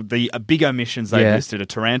 the big omissions they've Yeah. listed are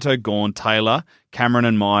Taranto, Gawn, Taylor, Cameron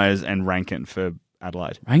and Myers, and Rankin for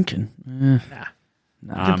Adelaide. Rankin?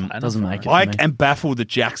 Nah. Doesn't make it I for me. am baffled that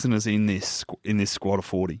Jackson is in this squad of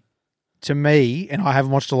 40. To me, and I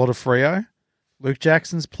haven't watched a lot of Freo, Luke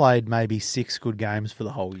Jackson's played maybe 6 good games for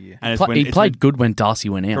the whole year. And He played good when Darcy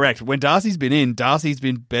went out. correct. When Darcy's been in, Darcy's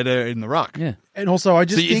been better in the ruck. Yeah. And also, I So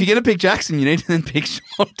just if you're think, going to pick Jackson, you need to then pick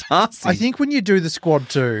Sean Darcy. I think when you do the squad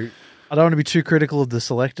too, I don't want to be too critical of the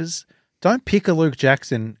selectors. Don't pick a Luke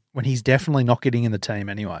Jackson when he's definitely not getting in the team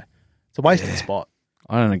anyway. It's a wasted spot.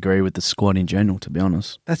 I don't agree with the squad in general, to be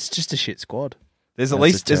honest. That's just a shit squad. there's at That's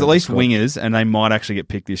least a terrible squad. wingers, and they might actually get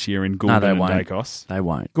picked this year in No, Goulden they and won't. Dacos. They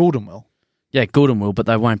won't. Goulden will. Yeah, Goulden will, but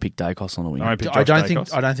they won't pick Dacos on the wing. They won't pick I Josh don't Dacos.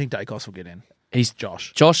 think. I don't think Dacos will get in. He's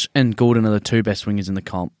Josh. and Goulden are the two best wingers in the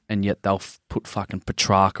comp, and yet they'll put fucking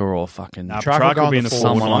Petrarca or fucking Nah, Petrarca Petrarca go will on be in the the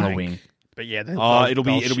forward someone forward on the line. wing. But yeah, It'll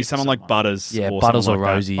be someone like Butters. Yeah, or Butters or someone like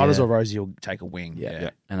that. Rosie. Butters yeah. or Rosie will take a wing. Yeah.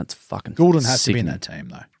 And it's fucking Goulden has to be in sickening. that team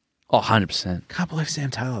though. Oh, 100%. Can't believe Sam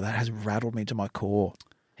Taylor. That has rattled me to my core.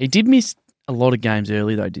 He did miss a lot of games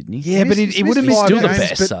early, though, didn't he? Yeah, but he would have missed missed still the games,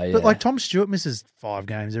 best, But, so, yeah. but like Tom Stewart misses 5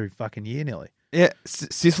 games every fucking year nearly. Yeah,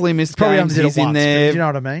 Sicily missed Probably games. only did it He's in once. there. But you know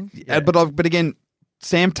what I mean? Yeah. But again,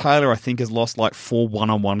 Sam Taylor, I think, has lost 4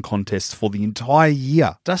 one-on-one contests for the entire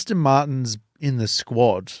year. Dustin Martin's in the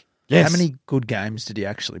squad. Yes. How many good games did he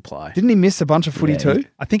actually play? Didn't he miss a bunch of footy too?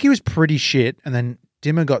 I think he was pretty shit, and then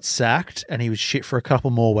Dimmer got sacked, and he was shit for a couple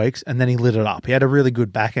more weeks, and then he lit it up. He had a really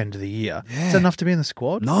good back end of the year. Is that enough to be in the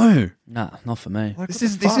squad? No. Nah, not for me. This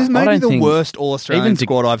is I maybe don't the think- worst All-Australian even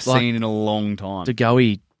squad I've like- seen in a long time.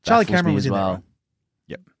 DeGoey Charlie baffles Cameron me was as in there, well. right?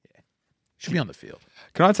 Yep. Should be on the field.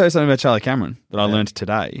 Can I tell you something about Charlie Cameron that I learned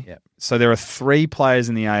today? Yep. So there are 3 players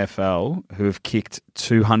in the AFL who have kicked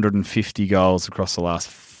 250 goals across the last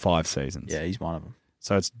 5 seasons. Yeah, he's one of them.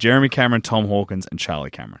 So it's Jeremy Cameron, Tom Hawkins, and Charlie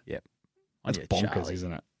Cameron. Yep. That's Yeah, bonkers, Charlie.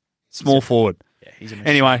 isn't it? Small forward. Yeah, he's a machine.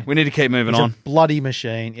 Anyway, we need to keep moving He's on. a bloody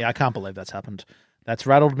machine. Yeah, I can't believe that's happened. That's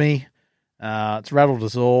rattled me. It's rattled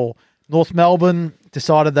us all. North Melbourne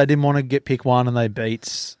decided they didn't want to get pick 1, and they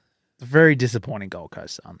beat the very disappointing Gold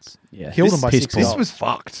Coast Suns. Yeah. Killed This them by piss 6 poor. goals. This was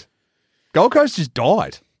fucked. Gold Coast just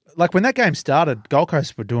died. Like when that game started, Gold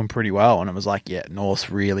Coast were doing pretty well, and it was like, yeah, North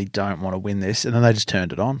really don't want to win this, and then they just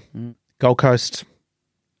turned it on. Gold Coast,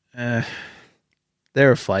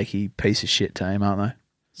 They're a flaky piece of shit team, aren't they?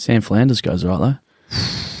 Sam Flanders goes all right,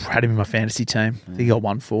 though. Had him in my fantasy team. I think he got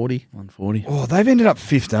 140. 140. Oh, they've ended up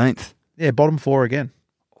 15th. Yeah, bottom 4 again.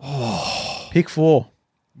 Oh. Pick 4,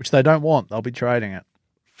 which they don't want. They'll be trading it.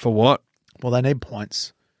 For what? Well, they need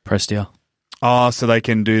points. Prestia. Oh, so they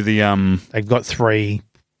can do the... They've got 3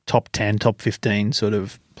 top 10, top 15 sort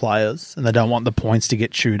of players, and they don't want the points to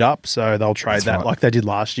get chewed up, so they'll trade that like they did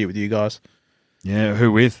last year with you guys. Yeah,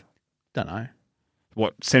 who with? Don't know.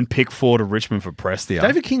 What, send pick 4 to Richmond for Prestia?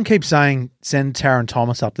 David King keeps saying send Taron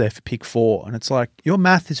Thomas up there for pick 4, and it's like, your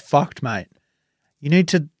math is fucked, mate. You need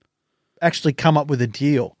to actually come up with a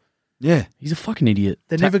deal. Yeah. He's a fucking idiot.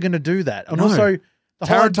 They're never going to do that. And No. also,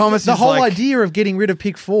 the whole idea of getting rid of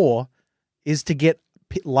pick 4 is to get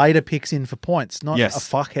later picks in for points, not a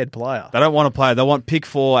fuckhead player. They don't want a player. They want pick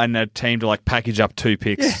 4 and a team to like package up 2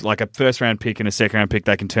 picks, like a first round pick and a second round pick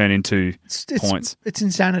they can turn into points. It's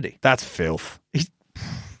insanity. That's filth.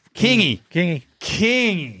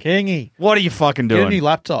 Kingy. What are you fucking doing? Get a new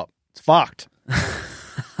laptop. It's fucked.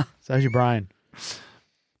 So's your brain.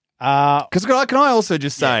 Because can I also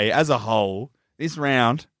just say, as a whole, this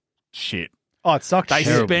round, shit. Oh, it sucked. They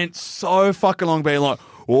spent so fucking long being like,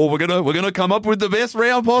 oh, we're gonna come up with the best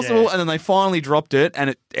round possible, and then they finally dropped it,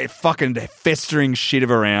 and it fucking festering shit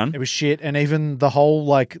of a round. It was shit, and even the whole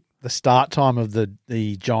like the start time of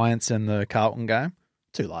the Giants and the Carlton game,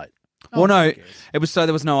 too late. Well, no, it was so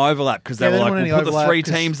there was no overlap because they were like, we'll put the 3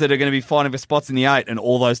 teams that are going to be fighting for spots in the 8, and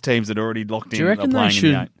all those teams that are already locked in. Do you reckon are playing they should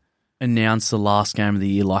in the 8. announce the last game of the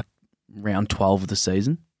year like round 12 of the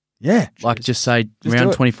season? Yeah, like just say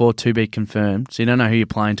round 24 to be confirmed, so you don't know who you're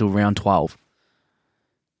playing until round 12.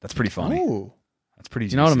 That's pretty funny. Ooh. That's pretty.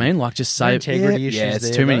 Do you know what I mean? Like just say integrity issues. Yeah, it's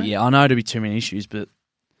there, too many. though. Yeah, I know it'll be too many issues, but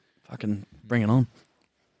fucking bring it on.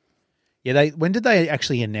 Yeah, when did they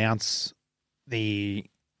actually announce the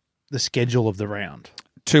schedule of the round?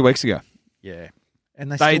 2 weeks ago. Yeah.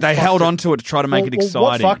 And they held on to it to try to make it exciting.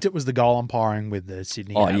 What fucked it was the goal umpiring with the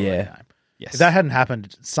Sydney game. Yes. If that hadn't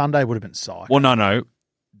happened, Sunday would have been psyched. Well, no.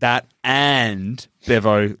 That and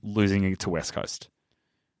Bevo losing it to West Coast.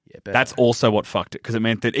 Yeah, Bevo. That's also what fucked it because it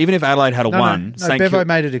meant that even if Adelaide had won... No, Bevo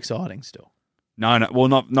made it exciting still. No. Well,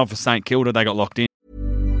 not for St Kilda. They got locked in.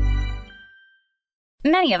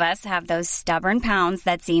 Many of us have those stubborn pounds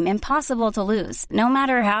that seem impossible to lose, no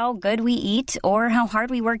matter how good we eat or how hard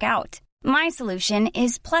we work out. My solution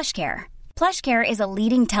is PlushCare. PlushCare is a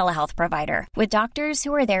leading telehealth provider with doctors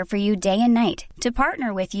who are there for you day and night to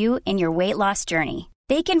partner with you in your weight loss journey.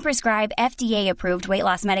 They can prescribe FDA-approved weight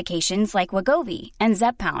loss medications like Wegovy and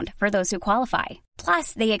Zepbound for those who qualify.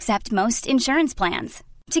 Plus, they accept most insurance plans.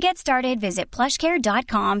 To get started, visit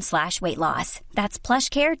plushcare.com/weightloss. That's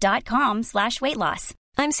plushcare.com/weightloss.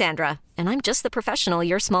 I'm Sandra, and I'm just the professional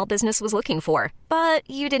your small business was looking for. But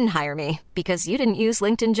you didn't hire me because you didn't use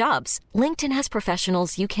LinkedIn Jobs. LinkedIn has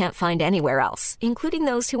professionals you can't find anywhere else, including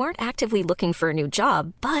those who aren't actively looking for a new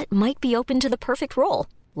job, but might be open to the perfect role,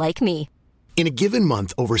 like me. In a given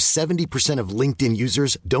month, over 70% of LinkedIn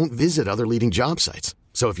users don't visit other leading job sites.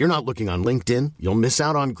 So if you're not looking on LinkedIn, you'll miss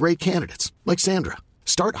out on great candidates like Sandra.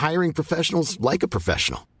 Start hiring professionals like a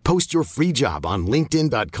professional. Post your free job on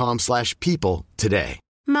linkedin.com/people today.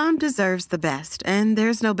 Mom deserves the best, and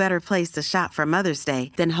there's no better place to shop for Mother's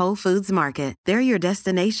Day than Whole Foods Market. They're your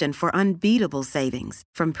destination for unbeatable savings,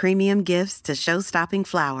 from premium gifts to show-stopping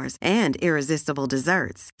flowers and irresistible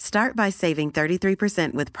desserts. Start by saving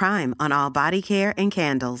 33% with Prime on all body care and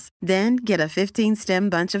candles. Then get a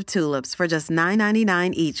 15-stem bunch of tulips for just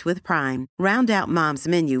 $9.99 each with Prime. Round out Mom's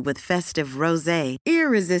menu with festive rosé,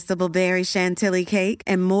 irresistible berry chantilly cake,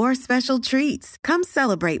 and more special treats. Come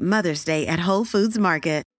celebrate Mother's Day at Whole Foods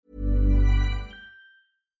Market.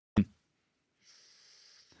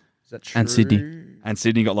 Is that true? And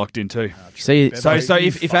Sydney got locked in too. See, So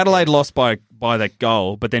if Adelaide lost by that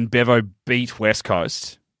goal, but then Bevo beat West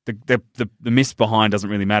Coast, the miss behind doesn't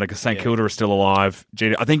really matter because St Kilda are still alive.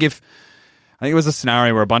 I think it was a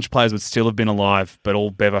scenario where a bunch of players would still have been alive, but all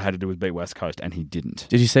Bevo had to do was beat West Coast, and he didn't.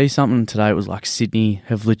 Did you see something today? It was like Sydney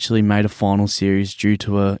have literally made a final series due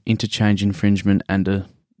to a interchange infringement and a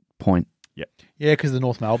point. Yeah, because the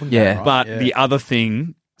North Melbourne game, right? But the other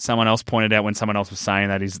thing someone else pointed out when someone else was saying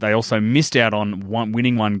that is they also missed out on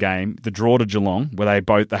winning one game, the draw to Geelong, where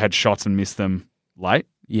they had shots and missed them late.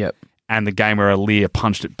 Yep. And the game where Aaliyah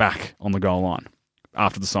punched it back on the goal line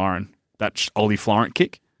after the siren. That Ollie Florent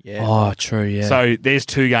kick. Yeah. Oh, true, yeah. So there's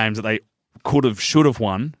 2 games that they should have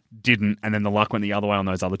won, didn't, and then the luck went the other way on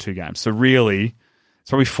those other 2 games. So really, it's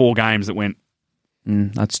probably 4 games that went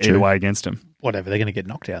that's true. either way against them. Whatever, they're going to get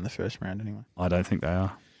knocked out in the first round anyway. I don't think they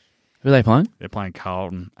are. Who are they playing? They're playing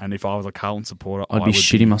Carlton, and if I was a Carlton supporter, I'd I be would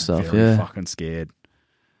shitting myself, very yeah. fucking scared.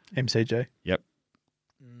 MCG. Yep.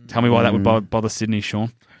 Tell me why that would bother Sydney,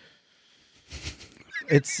 Sean.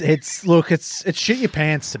 It's shit your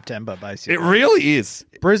pants September, basically. It really is.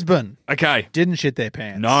 Brisbane Okay. didn't shit their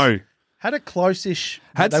pants. No. Had a close-ish.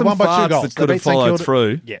 Had they some won by 2 farts goals. that could They have beat St followed Kilda-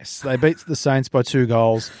 through. Yes, they beat the Saints by 2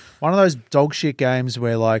 goals. One of those dog shit games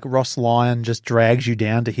where like Ross Lyon just drags you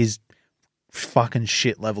down to his fucking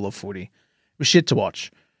shit level of footy. It was shit to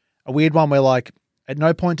watch. A weird one where like at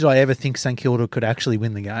no point did I ever think St Kilda could actually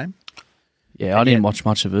win the game. Yeah, I didn't watch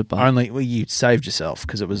much of it, but You saved yourself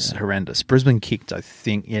because it was horrendous. Brisbane kicked, I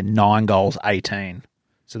think, 9 goals, 18.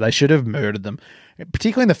 So they should have murdered them,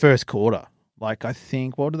 particularly in the first quarter. Like, I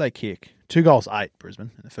think, what did they kick? 2 goals, 8,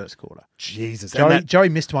 Brisbane, in the first quarter. Jesus. Joey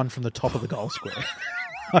missed one from the top of the goal square.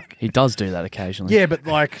 he does do that occasionally. Yeah, but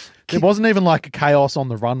like, it wasn't even like a chaos on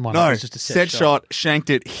the run one. No, it was just a set shot,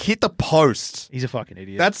 shanked it, hit the post. He's a fucking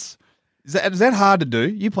idiot. Is that hard to do?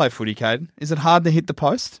 You play footy, Caden. Is it hard to hit the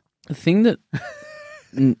post? The thing that...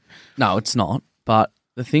 no, it's not. But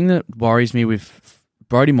the thing that worries me with...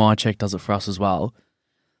 Brody Mychek does it for us as well.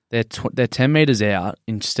 They're 10 metres out.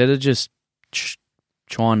 Instead of just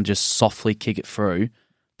trying to just softly kick it through,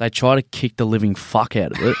 they try to kick the living fuck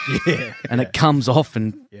out of it. It comes off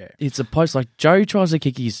and it's a post. Like, Joe tries to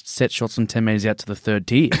kick his set shots from 10 metres out to the third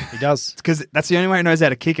tier. He does. Because that's the only way he knows how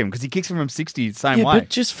to kick him, because he kicks him from 60 the same way. But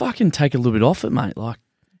just fucking take a little bit off it, mate. Like,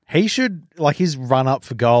 he should, like, his run up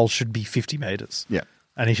for goal should be 50 metres. Yeah.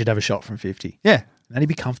 And he should have a shot from 50. Yeah. And then he'd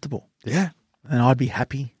be comfortable. Yeah. And I'd be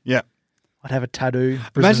happy. Yeah. I'd have a tattoo.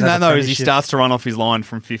 Imagine that, though, as he starts to run off his line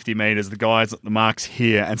from 50 metres, the guy's at the mark's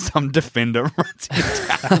here, and some defender runs in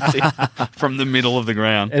and tackles him from the middle of the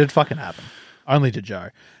ground. It'd fucking happen. Only to Joe.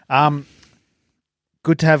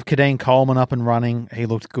 Good to have Kadeen Coleman up and running. He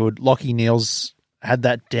looked good. Lockie Neals had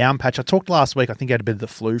that down patch. I talked last week, I think he had a bit of the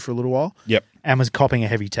flu for a little while. Yep. And was copping a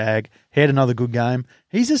heavy tag. He had another good game.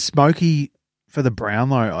 He's a smoky for the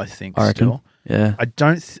Brownlow, I think, I reckon. still. Yeah.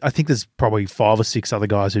 I think there's probably 5 or 6 other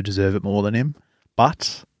guys who deserve it more than him.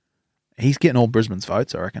 But he's getting all Brisbane's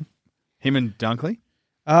votes, I reckon. Him and Dunkley?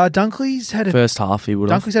 Dunkley's had a First half he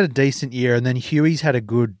would have. Dunkley's had a decent year, and then Huey's had a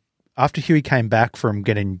good... After Huey came back from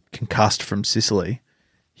getting concussed from Sicily,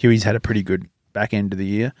 Huey's had a pretty good back end of the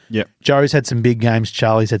year. Yep. Joe's had some big games.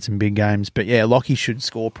 Charlie's had some big games. But yeah, Lockie should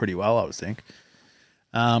score pretty well, I would think.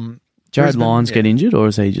 Jared Lyons get injured, or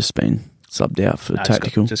has he just been subbed out for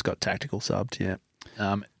tactical? Just got tactical subbed, yeah.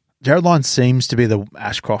 Jared Lyons seems to be the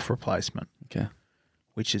Ashcroft replacement. Okay.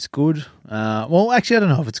 Which is good. Well, actually, I don't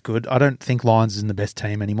know if it's good. I don't think Lyons is in the best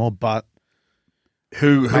team anymore, but...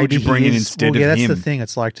 Who would you bring in instead of him? Yeah, that's the thing.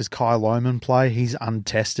 It's like, does Kai Lohman play? He's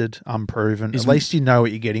untested, unproven. At least you know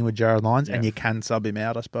what you're getting with Jared Lyons, and you can sub him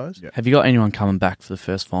out, I suppose. Yeah. Have you got anyone coming back for the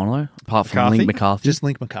first final, though? Apart from Link McCarthy? Just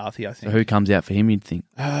Link McCarthy, I think. So who comes out for him, you'd think?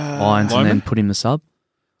 Lyons, and then put him the sub?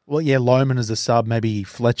 Well, yeah, Lohman as a sub. Maybe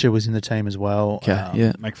Fletcher was in the team as well. Okay,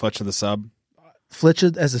 yeah. Make Fletcher the sub.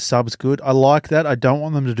 Fletcher as a sub's good. I like that. I don't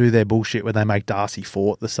want them to do their bullshit where they make Darcy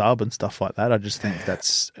Fort the sub and stuff like that. I just think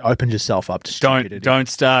that's opened yourself up to stupidity.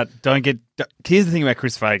 Here's the thing about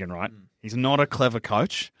Chris Fagan, right? He's not a clever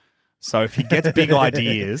coach. So if he gets big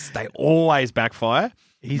ideas, they always backfire.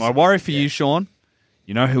 My worry for you, Sean,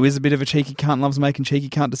 you know who is a bit of a cheeky cunt and loves making cheeky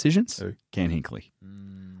cunt decisions? Who? Ken Hinkley.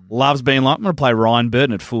 Loves being like, I'm going to play Ryan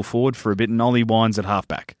Burton at full forward for a bit and Ollie Wines at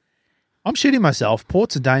halfback. I'm shitting myself.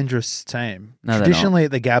 Port's a dangerous team. No, they're traditionally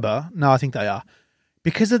at the Gabba. No, I think they are.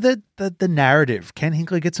 Because of the narrative. Ken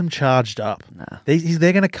Hinkley gets them charged up. Nah.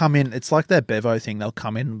 They're going to come in. It's like that Bevo thing. They'll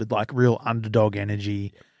come in with like real underdog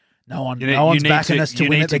energy. No one's backing us to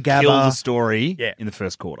win at the Gabba. You need to kill the story in the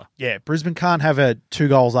first quarter. Yeah, Brisbane can't have a 2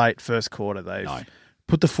 goals 8 first quarter. They've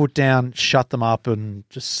put the foot down, shut them up, and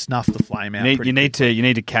just snuff the flame out. You need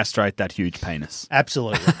to castrate that huge penis.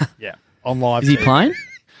 Absolutely. Yeah. On live. Is he playing?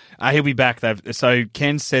 He'll be back. So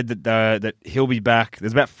Ken said that he'll be back.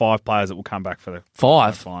 There's about 5 players that will come back for the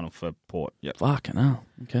final for Port. Yep. Fucking hell.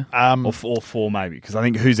 Okay. Or 4 maybe, because I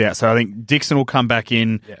think who's out. So I think Dixon will come back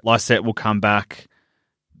in. Yep. Lysette will come back.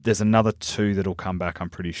 There's another 2 that'll come back,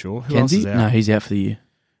 I'm pretty sure. Who else Kenzie? is out? No, he's out for the year.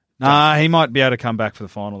 Nah, he might be able to come back for the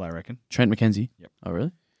final, I reckon. Trent McKenzie? Yep. Oh,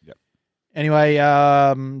 really? Yep. Anyway,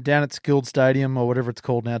 down at Skilled Stadium or whatever it's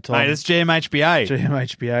called now, Tom. Mate, it's GMHBA.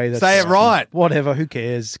 GMHBA. Say it right. Whatever, who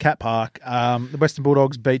cares? Cat Park. The Western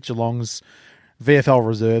Bulldogs beat Geelong's VFL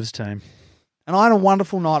reserves team. And I had a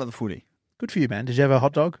wonderful night at the footy. Good for you, man. Did you have a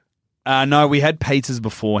hot dog? No, we had pizzas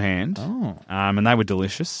beforehand. Oh. And they were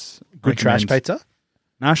delicious. Good trash pizza?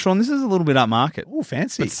 No, Sean, this is a little bit upmarket. Oh,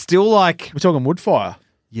 fancy. But still like... We're talking wood fire.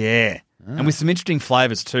 Yeah. And with some interesting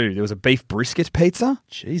flavours too. There was a beef brisket pizza.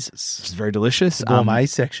 Jesus. Which is very delicious. The gourmet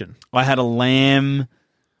section. I had a lamb,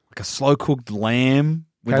 like a slow-cooked lamb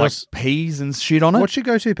with Okay, like peas and shit on it. What's your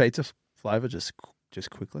go-to pizza flavour? Just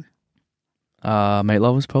quickly. Meat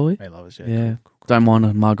lovers probably. Meat lovers, yeah. Yeah. Cool. Don't mind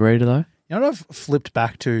a margarita though. You know what I've flipped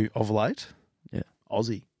back to of late? Yeah.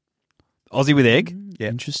 Aussie. Aussie with egg. Yeah.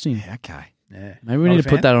 Interesting. Yeah, okay. Yeah. Maybe we Not need a to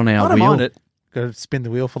put fan? that on I our don't wheel. mind it. Got to spin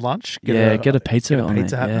the wheel for lunch. Get a pizza on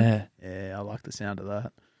it. happening. Yeah. Yeah, I like the sound of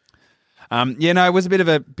that. It was a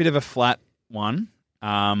bit of a flat one.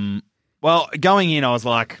 Well, going in, I was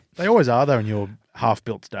like, They always are, though, in your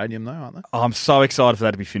half-built stadium, though, aren't they? oh, I'm so excited for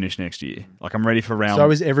that to be finished next year. Like, I'm ready for round.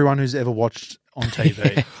 So is everyone who's ever watched on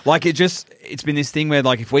TV. Like, it's been this thing where,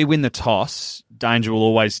 like, if we win the toss, Danger will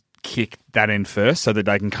always kick that end first so that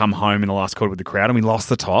they can come home in the last quarter with the crowd. And we lost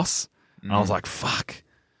the toss. And I was like, fuck,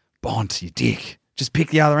 Bont, you dick. Just pick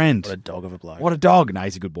the other end. What a dog of a bloke. What a dog. No,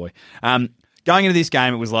 he's a good boy. Going into this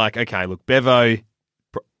game, it was like, okay, look, Bevo,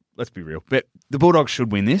 let's be real. The Bulldogs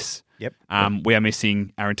should win this. Yep. We are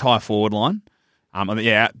missing our entire forward line.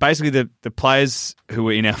 Basically the players who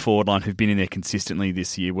were in our forward line who've been in there consistently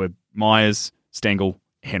this year were Myers, Stengel,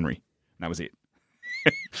 Henry. And that was it.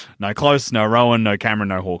 No Close, no Rowan, no Cameron,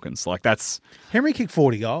 no Hawkins. Like that's Henry kicked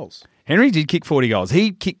 40 goals. Henry did kick 40 goals. I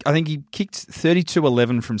think he kicked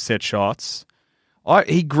 32-11 from set shots.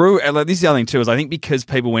 He grew. This is the other thing too. Is I think because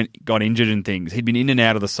people got injured and things, he'd been in and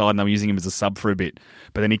out of the side, and they were using him as a sub for a bit.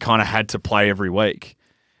 But then he kind of had to play every week.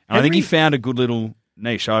 And I think he found a good little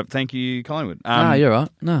niche. Thank you, Collingwood. You're right.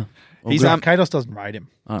 No, He's Caydos doesn't rate him.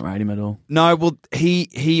 I don't rate him at all. No, well, I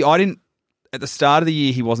didn't. At the start of the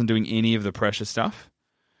year, he wasn't doing any of the pressure stuff.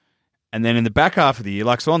 And then in the back half of the year,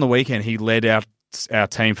 so on the weekend, he led our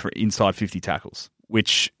team for inside 50 tackles,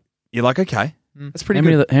 which you're like, okay, that's pretty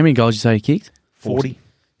good. How many goals you say he kicked? 40.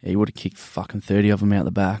 Yeah, he would have kicked fucking 30 of them out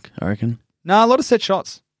the back, I reckon. No, a lot of set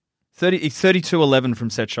shots. 32-11 from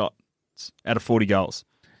set shots out of 40 goals.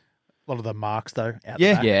 A lot of the marks, though, out Yeah.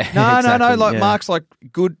 the back. Yeah. No, exactly, like yeah. Mark's like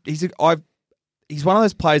good. He's one of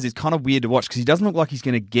those players that's kind of weird to watch because he doesn't look like he's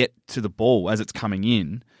going to get to the ball as it's coming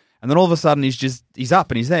in. And then all of a sudden he's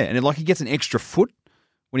up and he's there. And he gets an extra foot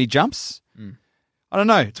when he jumps. I don't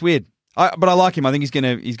know. It's weird. But I like him. I think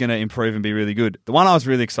he's gonna improve and be really good. The one I was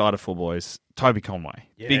really excited for, boys, Toby Conway.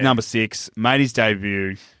 Yeah. Big number 6, made his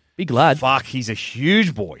debut. Big lad. Fuck, he's a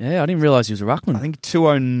huge boy. Yeah, I didn't realise he was a ruckman. I think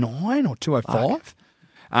 209 or 205.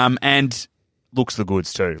 And looks the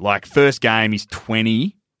goods too. Like first game, he's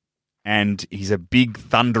 20 and he's a big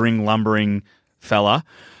thundering, lumbering fella.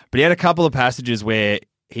 But he had a couple of passages where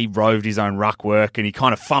he roved his own ruck work and he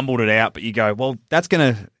kind of fumbled it out, but you go, well, that's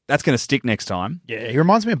gonna stick next time. Yeah, he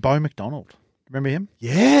reminds me of Bo McDonald. Remember him?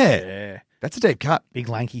 Yeah. That's a deep cut. Big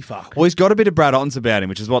lanky fuck. Well, he's got a bit of Brad Ottens about him,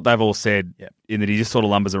 which is what they've all said, Yep. in that he just sort of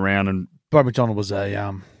lumbers around and Bo McDonald was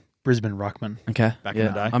a Brisbane ruckman. okay. back in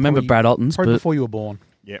the day. I remember Brad Ottens, Probably but before you were born.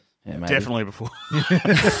 Yep. Yeah, maybe. Definitely before.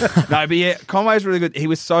 No, but yeah, Conway's really good. He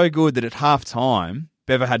was so good that at half time,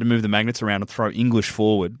 Bevo had to move the magnets around and throw English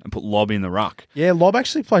forward and put Lob in the ruck. Yeah, Lob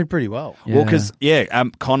actually played pretty well. Yeah. Well, because,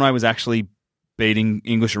 Conway was actually beating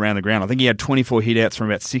English around the ground. I think he had 24 hit-outs from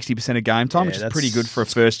about 60% of game time, Yeah, which is that's- pretty good for a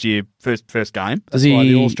first game. Does That's why the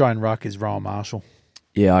he? All-Australian ruck is Rowan Marshall.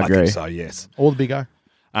 Yeah, I agree. think so, yes. All the big O.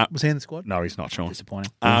 Uh, Was he in the squad? No, he's not, Sean.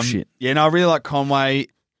 Disappointing. Bullshit. Yeah, no, I really like Conway.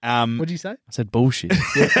 What did you say? I said bullshit.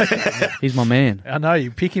 He's my man. I know, you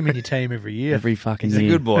pick him in your team every year. Every fucking He's year.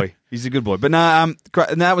 a good boy. He's a good boy. But no, great.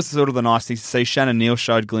 And that was sort of the nice thing to see. Shannon Neal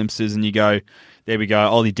showed glimpses, and you go, there we go.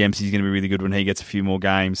 Ollie Dempsey's going to be really good when he gets a few more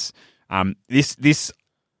games. This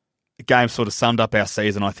game sort of summed up our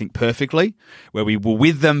season, I think, perfectly, where we were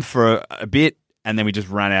with them for a bit, and then we just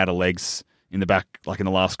ran out of legs in the back, like in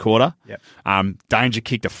the last quarter. Yep. Danger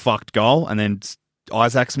kicked a fucked goal, and then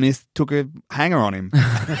Isaac Smith took a hanger on him,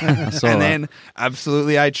 I saw and that. then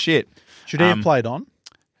absolutely ate shit. Should he have played on?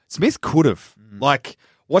 Smith could have. Like,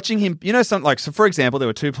 watching him, so for example, there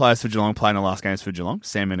were 2 players for Geelong playing the last games for Geelong,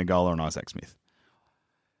 Sam Menegola and Isaac Smith.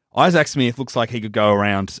 Isaac Smith looks like he could go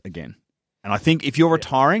around again. And I think if you're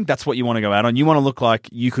retiring, that's what you want to go out on. You want to look like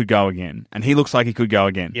you could go again. And he looks like he could go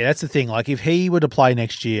again. Yeah, that's the thing. Like, if he were to play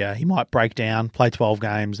next year, he might break down, play 12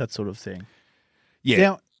 games, that sort of thing. Yeah.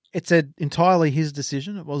 Now, it's entirely his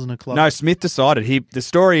decision. It wasn't a club. No, Smith decided. The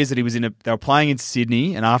story is that they were playing in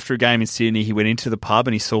Sydney, and after a game in Sydney, he went into the pub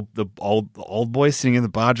and he saw the old boy sitting in the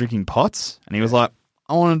bar drinking pots, and he was like,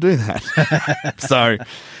 I want to do that. So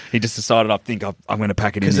he just decided, I think I'm going to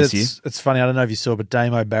pack it in this year. It's funny, I don't know if you saw, but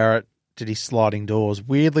Damo Barrett did his sliding doors.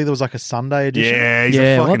 Weirdly, there was like a Sunday edition. Yeah, he's Yeah,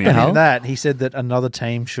 a what fucking the idiot. hell? In that, he said that another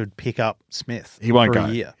team should pick up Smith. He won't for go.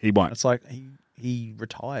 a year. He won't. It's like he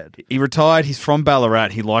retired. He retired. He's from Ballarat.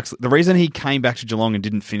 The reason he came back to Geelong and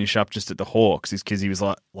didn't finish up just at the Hawks is because he was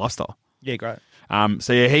like lifestyle. Yeah, great.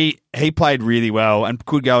 So yeah, he played really well and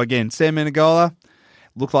could go again. Sam Menegola,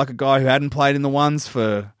 Looked like a guy who hadn't played in the ones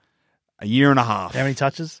for a year and a half. How many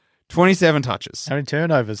touches? 27 touches. How many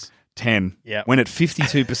turnovers? 10. Yeah. Went at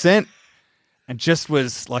 52% and just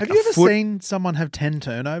was like Have a you ever foot. seen someone have 10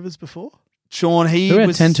 turnovers before? Sean, he Who had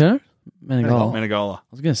was 10 turnovers? Menegola. Menegola. I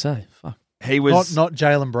was going to say, fuck. He was Not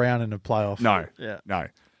Jalen Brown in a playoff. no, Yeah. no.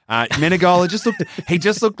 Menegola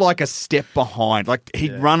just looked like a step behind. Like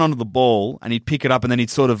he'd run onto the ball and he'd pick it up and then he'd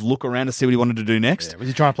sort of look around to see what he wanted to do next. Yeah. Was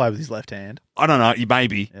he trying to play with his left hand? I don't know,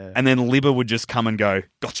 maybe. Yeah. And then Libba would just come and go,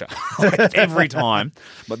 gotcha, like, every time.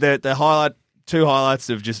 But the two highlights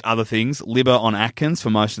of just other things, Libba on Atkins for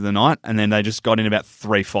most of the night, and then they just got in about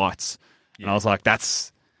 3 fights. Yeah. And I was like,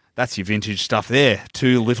 that's your vintage stuff there.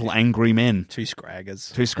 2 little angry men. 2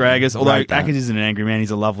 scraggers. 2 scraggers. Although Right, Atkins isn't an angry man,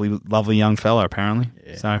 he's a lovely young fellow, apparently.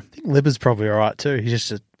 Yeah. So I think Libba's probably all right too. He's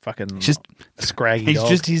just a fucking a scraggy he's dog.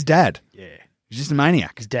 just his dad. Yeah. He's just a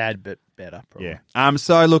maniac. His dad, but better. Probably. Yeah.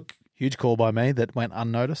 So look, Huge call by me that went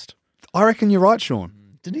unnoticed. I reckon you're right, Sean.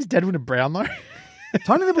 Didn't his dad win a Brownlow?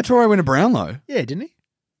 Tony Liberatore won a Brownlow. Yeah, didn't he?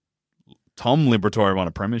 Tom Liberatore won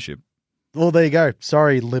a premiership. Well, there you go.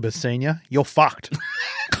 Sorry, Libba Senior. You're fucked.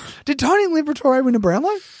 Did Tony Liberatore win a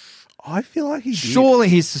Brownlow? I feel like he did. Surely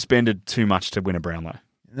he's suspended too much to win a Brownlow.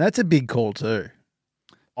 That's a big call too.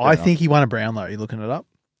 I think he won a Brownlow. Are you looking it up?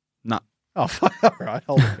 No. Oh, fuck. All right.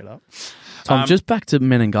 I'll look it up. Tom, just back to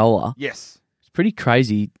Menegola. Yes. It's pretty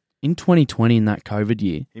crazy. In 2020, in that COVID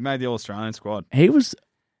year, He made the All-Australian squad. he was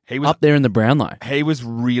up there in the Brownlow. He was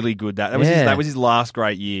really good. That was his last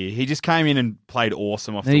great year. He just came in and played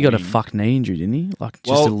awesome off Then the he got wing. a fuck knee injury, didn't he? Like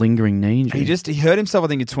just a lingering knee injury. He hurt himself, I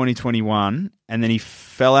think, in 2021, and then he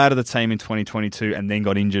fell out of the team in 2022, and then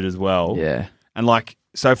got injured as well. Yeah. And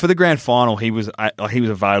so for the grand final, he was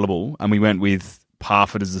available, and we went with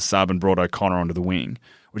Parfitt as the sub and brought O'Connor onto the wing,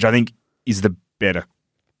 which I think is the better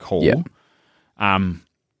call. Yeah. I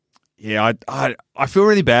feel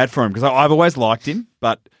really bad for him because I've always liked him,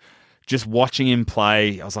 but just watching him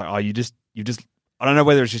play, I was like, you just. I don't know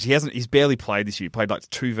whether it's just he's barely played this year. He played like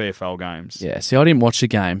 2 VFL games. Yeah, see, I didn't watch the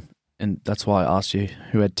game, and that's why I asked you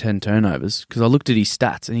who had 10 turnovers, because I looked at his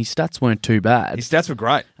stats, and his stats weren't too bad. His stats were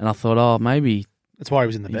great. And I thought, maybe That's why he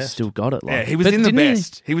was in the he's best. still got it. Yeah, he was in the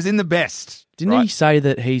best. He was in the best. Didn't right? he say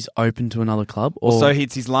that he's open to another club? Or So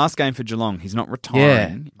it's his last game for Geelong. He's not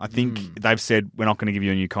retiring. I think they've said we're not going to give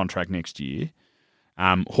you a new contract next year.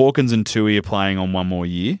 Hawkins and Tui are playing on 1 more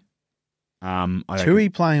year. Tui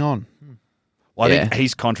playing on. Well, I think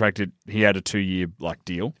he's contracted. He had a 2-year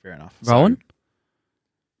deal. Fair enough. Rowan?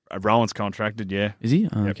 Rowan's contracted. Yeah. Is he?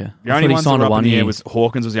 Oh, okay. The I only thought he ones that signed were a up in 1 the year. air was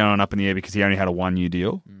Hawkins was the only one up in the air because he only had a 1-year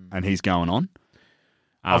deal and he's going on.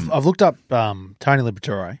 I've looked up Tony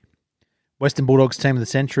Liberatore, Western Bulldogs team of the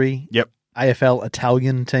century. Yep. AFL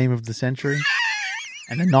Italian team of the century,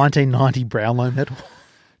 and a 1990 Brownlow medal.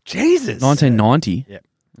 Jesus. 1990? Yep.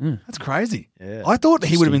 That's crazy. Yeah. I thought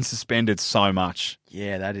he would have been suspended so much.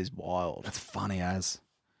 Yeah, that is wild. That's funny as.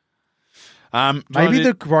 Maybe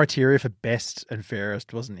the criteria for best and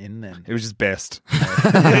fairest wasn't in then. It was just best. Do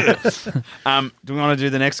we want to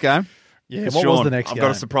do the next game? Yeah, what Sean, was the next I've game?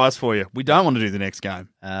 got a surprise for you. We don't want to do the next game.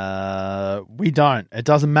 We don't. It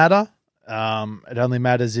doesn't matter. It only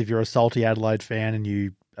matters if you're a salty Adelaide fan and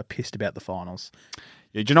you are pissed about the finals.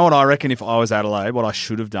 Yeah, do you know what I reckon if I was Adelaide, what I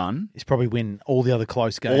should have done? Is probably win all the other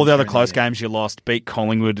close games. All the other during close year. games you lost, beat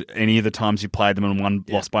Collingwood any of the times you played them and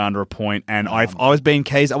lost by under a point. And I was being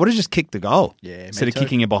Keys, I would have just kicked the goal instead of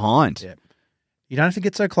kicking it behind. Yeah. You don't have to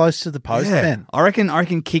get so close to the post, Ben. I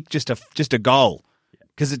reckon kick just a goal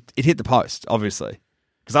because it hit the post, obviously.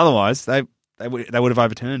 Because otherwise they would have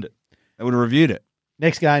overturned it. They would have reviewed it.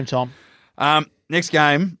 Next game, Tom. Next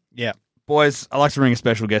game, Yeah. boys. I'd like to bring a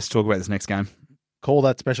special guest to talk about this next game. Call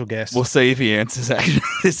that special guest. We'll see if he answers. Actually,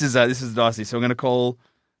 this is dicey. So we're going to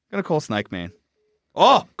call Snake Man.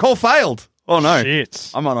 Oh, call failed. Oh no,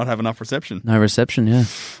 Shit. I might not have enough reception. No reception, yeah.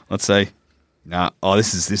 Let's see. Nah. Oh,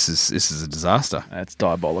 this is a disaster. That's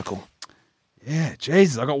diabolical. Yeah,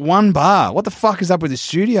 Jesus. I got 1 bar. What the fuck is up with this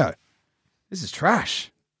studio? This is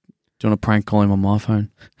trash. Do you want to prank call him on my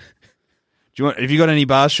phone? Have you got any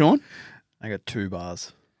bars, Sean? I got 2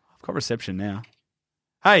 bars. I've got reception now.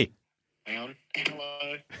 Hey. Hang on.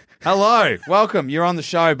 Hello. Hello. Welcome. You're on the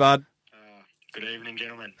show, bud. Good evening,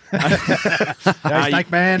 gentlemen. Hey, Snake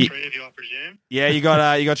Man. 3 of you, I presume. Yeah, you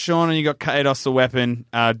got Sean and you got Caydos the weapon.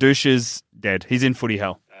 Douche is dead. He's in footy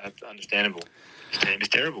hell. That's understandable. This team is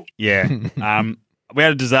terrible. Yeah. We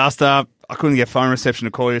had a disaster. I couldn't get phone reception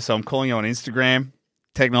to call you, so I'm calling you on Instagram.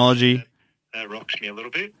 Technology. That rocks me a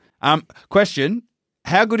little bit. Question.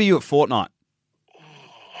 How good are you at Fortnite?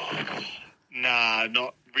 Nah,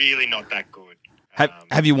 not that good.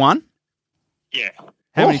 Have you won? Yeah.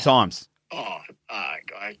 How many times?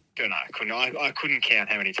 I don't know. I couldn't count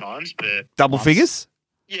how many times, but Double figures?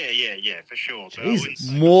 yeah, for sure. But Jesus. I wouldn't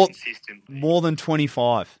say More- consistently. More than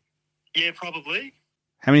 25. Yeah, probably.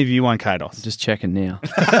 How many have you won, Caydos? Just checking now.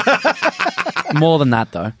 More than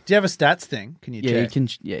that, though. Do you have a stats thing? Can you Yeah, check?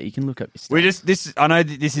 you can look up your stats. We just this. I know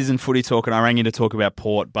that this isn't footy talk, and I rang you to talk about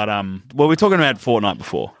Port, but we're talking about Fortnite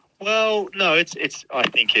before. Well, no, it's. I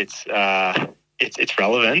think it's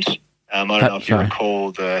relevant. I don't know if you Sorry.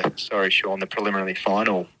 recall Sean, the preliminary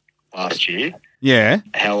final last year. Yeah.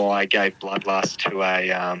 How I gave bloodlust to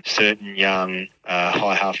a certain young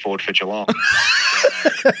high half forward for Geelong.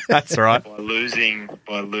 That's right. by losing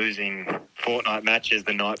fortnight matches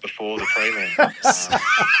the night before the prelim.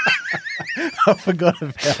 I forgot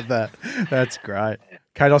about that. That's great.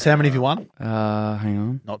 Caydos, how many have you won? Hang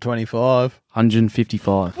on. Not 25.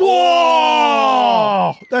 155.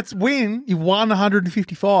 Whoa! That's win. You won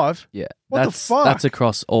 155. Yeah. What the fuck? That's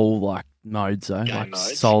across all like modes though. Game Like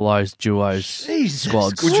modes. solos, duos, Jesus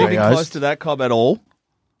squads, Would you be trios. close to that, Cobb, at all?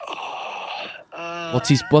 What's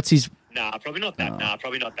his Nah, probably not that. Nah,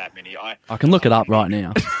 probably not that many. I can look it up right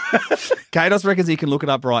now. Caydos reckons he can look it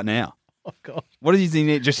up right now. Oh, God. What does he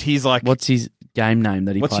need? Just he's like, What's his game name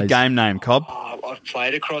that he what's plays? your game name, Cobb? I've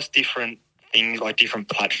played across different things, like different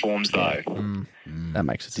platforms, though. That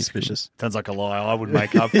makes it difficult. Suspicious. Sounds like a lie I would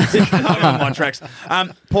make up. I'm on my tracks.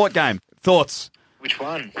 Port game. Thoughts? Which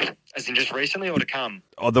one? As in just recently or to come?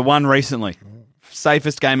 Oh, the one recently.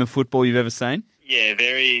 Safest game of football you've ever seen? Yeah,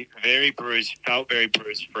 very, very bruised. Felt very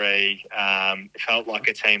bruise free. Felt like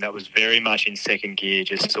a team that was very much in second gear,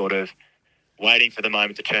 just sort of waiting for the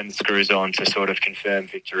moment to turn the screws on to sort of confirm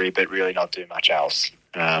victory, but really not do much else.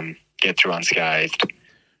 Get through unscathed.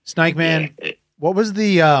 Snake Man, Yeah, what was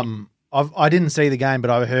the... I didn't see the game,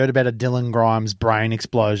 but I heard about a Dylan Grimes brain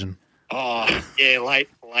explosion.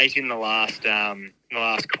 late in the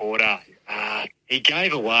last quarter, he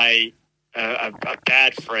gave away a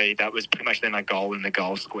bad free that was pretty much then a goal in the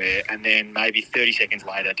goal square, and then maybe 30 seconds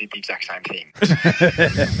later did the exact same thing.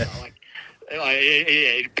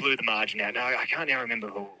 It blew the margin out. No, I can't now remember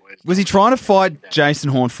who it was. Was he trying to fight Jason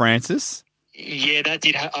Horn-Francis? Yeah, that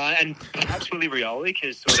did, and perhaps Willie Rioli,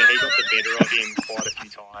 because sort of he got the better of him quite a few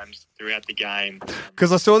times throughout the game.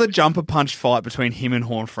 Because I saw the jumper punch fight between him and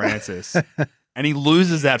Horn-Francis, and he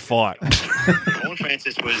loses that fight. Horn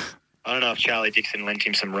Francis was. I don't know if Charlie Dixon lent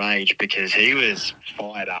him some rage because he was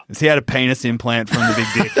fired up. He had a penis implant from the big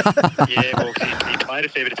dick. Yeah, well, 'cause he played a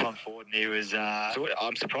fair bit of time forward, and he was.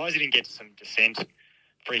 I'm surprised he didn't get some dissent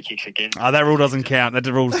free kicks against. That rule doesn't count. That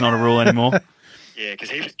rule's not a rule anymore. Yeah, because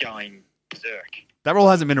he was going berserk. That rule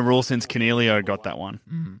hasn't been a rule since Cornelio got that one.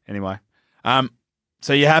 Anyway.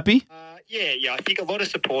 So you happy? Yeah. I think a lot of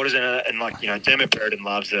supporters and like Dermot Brereton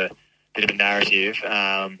loves a bit of a narrative.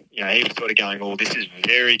 He was sort of going, "Oh, this is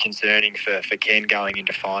very concerning for Ken going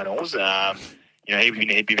into finals."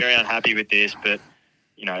 He'd be very unhappy with this, but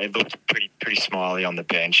it looked pretty smiley on the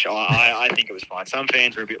bench. I think it was fine. Some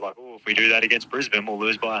fans were a bit like, "Oh, if we do that against Brisbane, we'll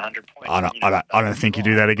lose by 100 points." I don't think you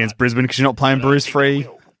do that against Brisbane because you're not playing bruise-free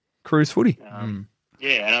cruise footy.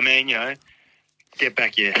 Yeah, and I mean, get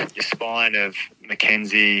back your spine of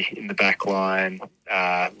Mackenzie in the back line,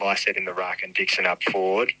 Lysett in the ruck, and Dixon up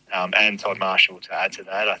forward, and Todd Marshall to add to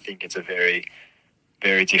that. I think it's a very,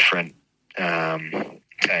 very different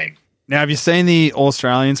team. Now, have you seen the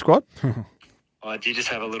Australian squad? I did just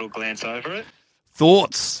have a little glance over it.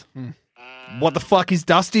 Thoughts? What the fuck is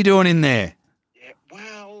Dusty doing in there? Yeah,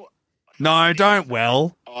 well, No, don't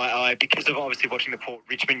well. I because of obviously watching the Port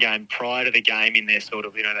Richmond game prior to the game in their sort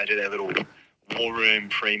of, they do their little war room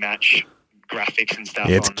pre-match graphics and stuff.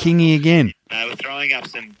 Yeah, it's on- Kingy again. They were throwing up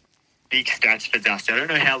some big stats for Dusty. I don't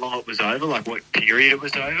know how long it was over, like what period it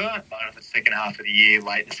was over. I don't know if it's second half of the year,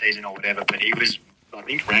 late in the season or whatever, but he was, I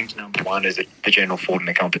think, ranked number one as the general forward in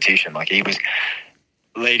the competition. Like, he was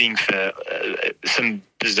leading for some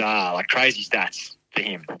bizarre, like crazy stats for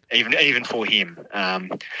him, even for him.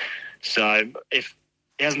 So if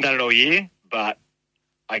he hasn't done it all year, but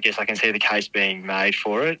I guess I can see the case being made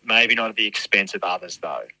for it. Maybe not at the expense of others,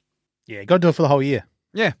 though. Yeah, got to do it for the whole year.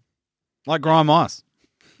 Yeah, like Graham Myers.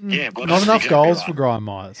 Yeah, well, Not that's enough exactly goals right. for Graham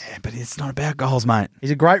Myers. Yeah, but it's not about goals, mate.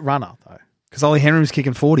 He's a great runner, though. Because Ollie Henry was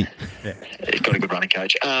kicking 40. He's got a good running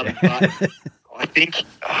coach. But I think,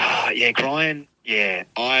 Brian. Yeah,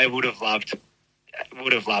 I would have loved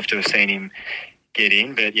to have seen him get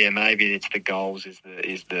in, but yeah, maybe it's the goals is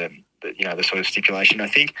the sort of stipulation. I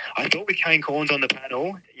thought with Kane Corns on the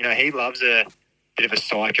panel, he loves a bit of a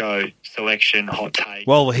psycho selection, hot take.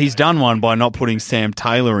 Well, he's done one by not putting Sam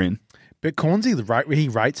Taylor in. But Cornsey, he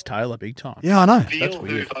rates Taylor big time. Yeah, I know. Feel that's who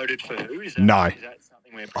weird. voted for who? Is No. Is that something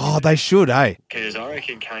Oh, they should, eh? Because I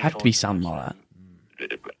reckon Kane Have to be something like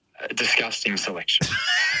a disgusting selection.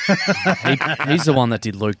 that. He's the one that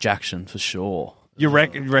did Luke Jackson for sure. You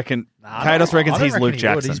reckon Caydos reckons he's Luke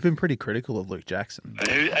Jackson. He's been pretty critical of Luke Jackson.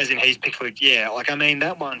 As in he's picked Luke. Yeah, like I mean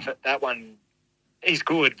that one, he's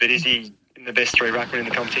good, but is he in the best 3 ruckman in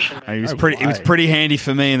the competition? He was pretty handy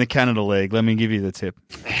for me in the Canada League. Let me give you the tip.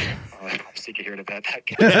 I'm sick of hearing about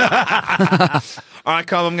that. All right,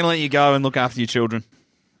 Kyle, I'm going to let you go and look after your children.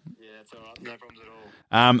 Yeah, that's all right. No problems at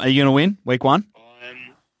all. Are you going to win week 1?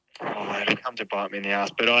 It'll come to bite me in the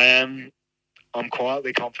ass, but I'm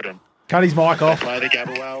quietly confident. Cut his mic off. Play the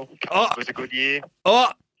Gabba well. It was a good year.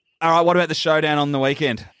 Oh, all right. What about the showdown on the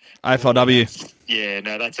weekend? AFLW. Yeah,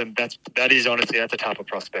 no, that is honestly a tougher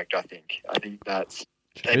prospect. I think that's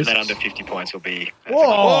even that under 50 points will be.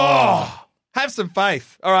 Whoa! Have some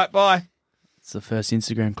faith. All right, bye. It's the first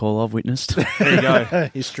Instagram call I've witnessed. There you go.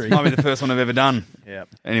 History. Might be the first one I've ever done. Yeah.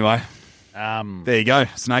 Anyway, there you go.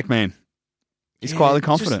 Snake Man. He's quietly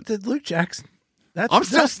confident. Just Luke Jackson. I'm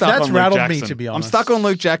still stuck that's on Luke rattled Jackson. me, to be honest. I'm stuck on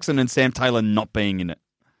Luke Jackson and Sam Taylor not being in it.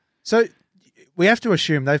 So we have to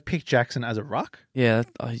assume they've picked Jackson as a ruck. Yeah.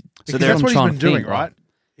 So that's what he's been doing, right?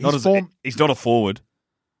 He's not a forward.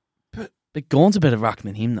 But Gawn's a better ruck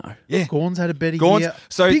than him, though. Yeah. Gawn's had a better Gawn's- year.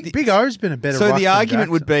 so Big O's been a better ruck So the than argument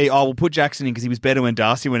Jackson. would be, we'll put Jackson in because he was better when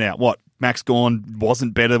Darcy went out. What? Max Gawn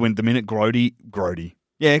wasn't better when the minute Grody.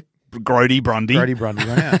 Yeah, Grundy. Brody went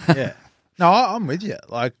out. Yeah. No, I'm with you.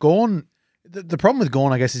 Like Gawn, the problem with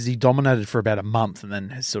Gawn, I guess, is he dominated for about a month and then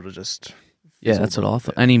has sort of just. Yeah, that's what I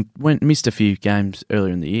thought. And he missed a few games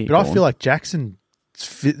earlier in the year. But I feel like Jackson,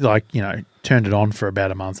 turned it on for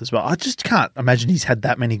about a month as well. I just can't imagine he's had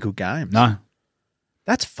that many good games. No.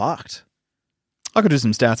 That's fucked. I could do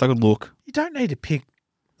some stats. I could look. You don't need to pick.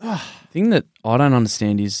 The thing that I don't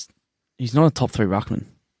understand is he's not a top 3 ruckman.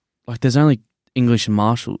 Like, there's only English and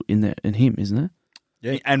Marshall in there and him, isn't there?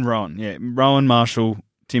 Yeah. And Rowan. Yeah. Rowan, Marshall,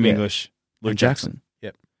 Tim English, Luke And Jackson.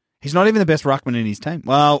 Yep. He's not even the best ruckman in his team.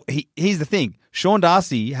 Well, here's the thing. Sean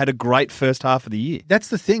Darcy had a great first half of the year. That's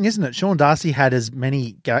the thing, isn't it? Sean Darcy had as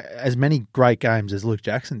many great games as Luke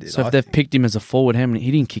Jackson did. So if they've picked him as a forward,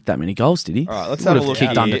 he didn't kick that many goals, did he? All right, let's He have a would look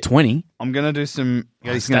kicked here. under 20. I'm going to do some...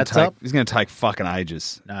 He's stats up? going to take fucking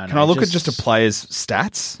ages. No, Can I look at just a player's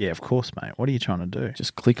stats? Yeah, of course, mate. What are you trying to do?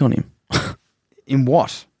 Just click on him. In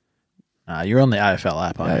what? You're on the AFL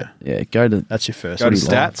app, aren't you? Yeah, go to... That's your first Go to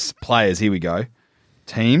one. stats, players. Here we go.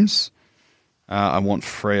 Teams. I want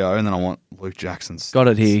Freo, and then I want Luke Jackson's. Got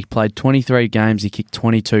it here. He played 23 games. He kicked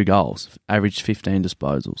 22 goals, averaged 15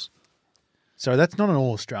 disposals. So that's not an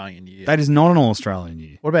All-Australian year. That is not an All-Australian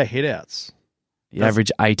year. What about hitouts? He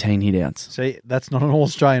averaged 18 hitouts. See, that's not an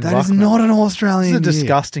All-Australian That is ruckman. not an All-Australian year. It's a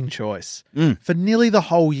disgusting choice. Mm. For nearly the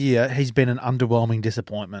whole year, he's been an underwhelming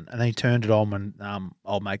disappointment, and then he turned it on when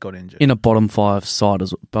old mate got injured. In a bottom five side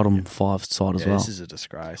as well. This is a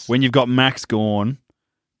disgrace. When you've got Max Gawn,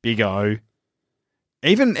 Big O,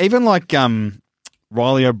 even like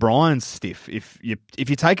Riley O'Brien's stiff. If you're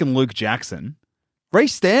taking Luke Jackson,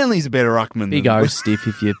 Reece Stanley's a better ruckman. Big than O stiff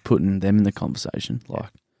if you're putting them in the conversation. Like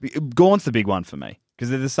Gawn's the big one for me because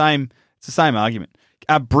they're the same. It's the same argument.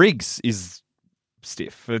 Briggs is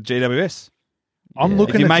stiff for GWS. I'm If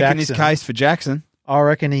looking you're at making Jackson. this case for Jackson, I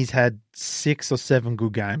reckon he's had 6 or 7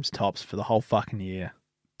 good games tops for the whole fucking year.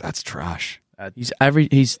 that's trash. he's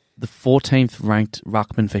the 14th ranked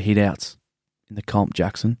ruckman for hitouts in the comp.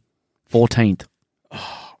 Jackson, 14th.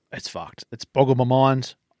 It's fucked. It's boggled my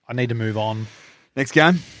mind. I need to move on. Next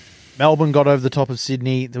game. Melbourne got over the top of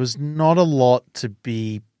Sydney. There was not a lot to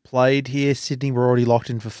be played here. Sydney were already locked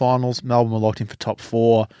in for finals. Melbourne were locked in for top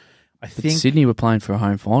 4. I think Sydney were playing for a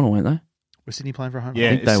home final, weren't they? Was Sydney playing for a home Yeah,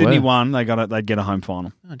 final? think they if Sydney were. won, they'd get a home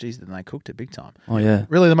final. Oh, geez, then they cooked it big time. Oh, yeah.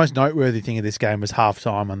 Really, the most noteworthy thing of this game was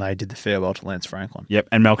halftime when they did the farewell to Lance Franklin. Yep,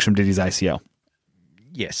 and Melksham did his ACL.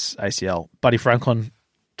 Yes, ACL. Buddy Franklin,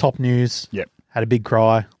 top news. Yep, Had a big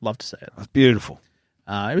cry. Love to see it. that's beautiful.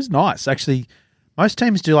 It was nice. Actually, most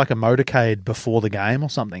teams do like a motorcade before the game or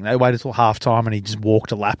something. They waited till halftime and he just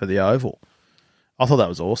walked a lap of the oval. I thought that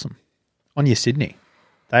was awesome. On your Sydney.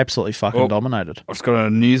 They absolutely fucking dominated. I've just got a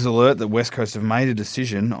news alert that West Coast have made a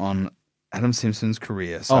decision on Adam Simpson's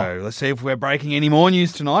career. So let's see if we're breaking any more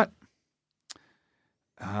news tonight.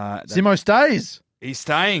 Simo stays. He's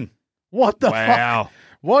staying. What the Wow. fuck?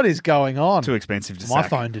 What is going on? Too expensive to My sack.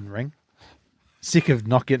 phone didn't ring. Sick of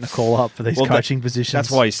not getting a call up for these Well, coaching positions.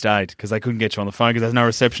 That's why he stayed, because they couldn't get you on the phone because there's no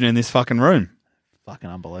reception in this fucking room. Fucking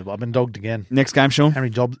unbelievable. I've been dogged again. Next game, Sean? How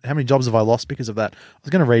many jobs have I lost because of that? I was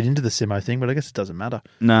going to read into the Simo thing, but I guess it doesn't matter.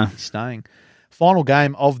 No. He's staying. Final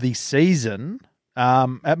game of the season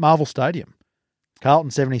at Marvel Stadium.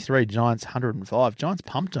 Carlton 73, Giants 105. Giants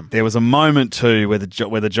pumped them. There was a moment too where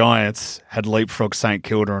the Giants had leapfrogged St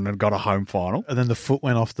Kilda and had got a home final. And then the foot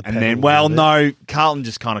went off the pedal. And then, well, no, Carlton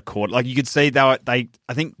just kind of caught. Like you could see, I think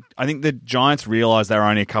the Giants realised they were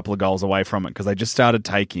only a couple of goals away from it because they just started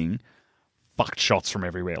taking fucked shots from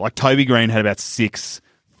everywhere. Like Toby Green had about 6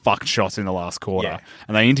 fucked shots in the last quarter,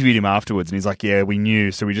 and they interviewed him afterwards, and he's like, "Yeah, we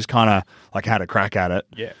knew, so we just kind of like had a crack at it."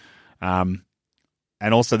 Yeah.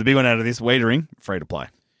 And also the big one out of this, Wiedering, free to play.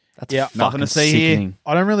 That's Nothing to see here.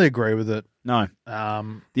 I don't really agree with it. No.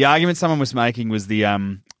 The argument someone was making was the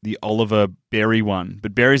Oliver Berry one,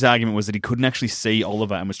 but Berry's argument was that he couldn't actually see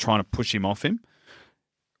Oliver and was trying to push him off him.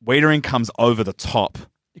 Wiedering comes over the top.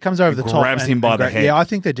 He comes over the top. Grabs him by the head. Yeah, I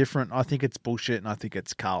think they're different. I think it's bullshit, and I think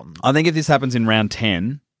it's Carlton. I think if this happens in round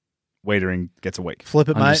 10, Wiedering gets a week. Flip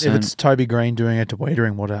it, mate. 100%. If it's Toby Green doing it to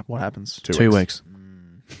Wiedering, what happens? 2 weeks.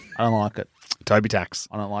 I don't like it. Toby tax.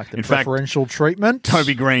 I don't like the In fact, preferential treatment.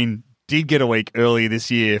 Toby Green did get a week earlier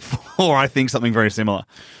this year for, I think, something very similar.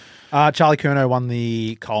 Charlie Curnow won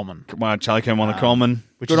the Coleman, Charlie Coleman won the Coleman.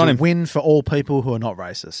 which Good is on a him. win for all people who are not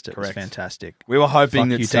racist. It was Correct. fantastic. We were hoping Fuck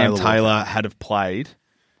that you, Sam Taylor Taylor Walker. had have played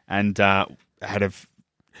and had have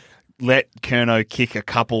let Curnow kick a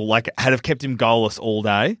couple, like had have kept him goalless all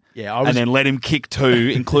day. Yeah, and then let him kick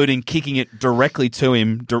 2, including kicking it directly to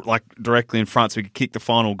him, directly in front, so he could kick the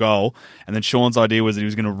final goal. And then Sean's idea was that he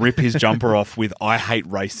was going to rip his jumper off with "I hate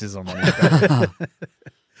racism" on his back.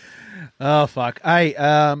 Oh, fuck. Hey,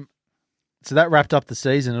 so that wrapped up the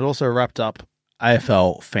season. It also wrapped up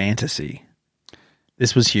AFL fantasy.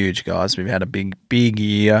 This was huge, guys. We've had a big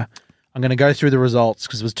year. I'm going to go through the results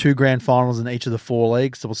because there was 2 grand finals in each of the 4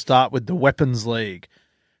 leagues. So we'll start with the Weapons League.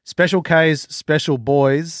 Special K's, Special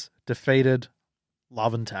Boys defeated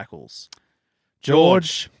Love and Tackles.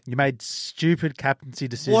 George, you made stupid captaincy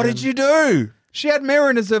decisions. What did you do? She had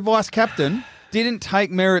Merrin as her vice captain, didn't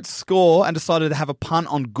take Merritt's score, and decided to have a punt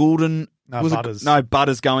on Goulden. No, Butters.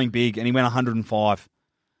 Butters going big, and he went 105.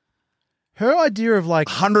 Her idea of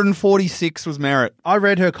 146 was Merritt. I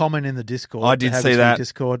read her comment in the Discord. I did the see Habits that. Week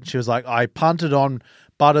Discord. She was like, I punted on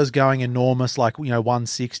Butters going enormous,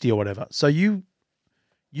 160 or whatever. So you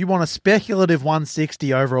want a speculative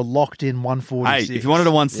 160 over a locked-in 146. Hey, if you wanted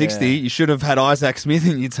a 160, you should have had Isaac Smith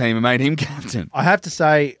in your team and made him captain. I have to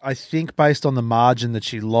say, I think based on the margin that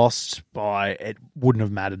she lost by, it wouldn't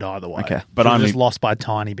have mattered either way. Okay. But She only just lost by a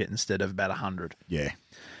tiny bit instead of about 100. Yeah.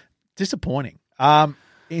 Disappointing.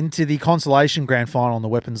 Into the consolation grand final in the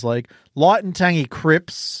Weapons League, Light and Tangy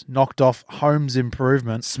Cripps knocked off Holmes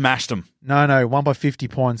Improvement. Smashed them. No, won by 50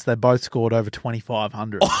 points. They both scored over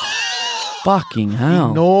 2,500. Fucking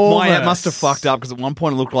hell. Enormous. My app must have fucked up because at one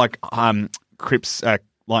point it looked like Cripps, Light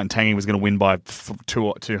and Tangy was going to win by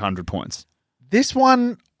 200 points. This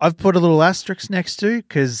one I've put a little asterisk next to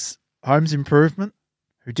because Holmes Improvement,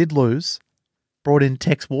 who did lose, brought in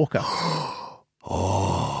Tex Walker.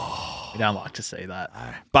 We don't like to see that.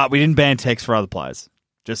 But we didn't ban Tex for other players,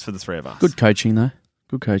 just for the 3 of us. Good coaching, though.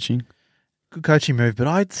 Good coaching. Good coaching move, but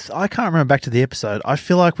I can't remember back to the episode. I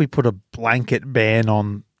feel like we put a blanket ban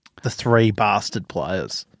on the 3 bastard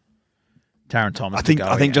players. Taron Thomas. I think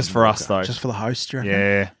McGowan, just and for us, Walker. though. Just for the host, do you reckon?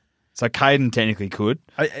 Yeah. So Caden technically could,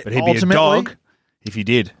 but he'd be a ultimately- dog if he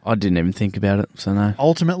did. I didn't even think about it, so no.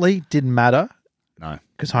 Ultimately, didn't matter No.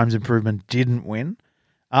 because Holmes Improvement didn't win.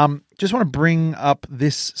 Just want to bring up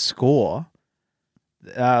this score.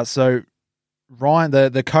 So Ryan,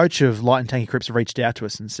 the coach of Light and Tanky Cripps, reached out to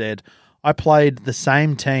us and said, I played the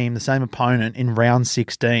same team, the same opponent in round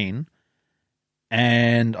 16,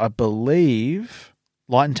 and I believe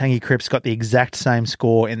Light and Tangy Cripps got the exact same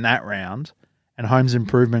score in that round, and Holmes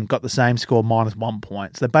Improvement got the same score -1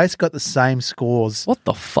 point. So they basically got the same scores What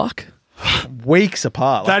the fuck? weeks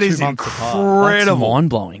apart. That 2 is months apart. That's incredible.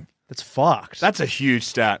 mind-blowing. That's fucked. That's a huge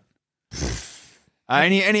stat.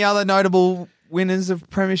 Any other notable winners of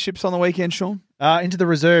premierships on the weekend, Sean? Into the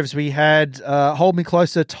reserves, we had Hold Me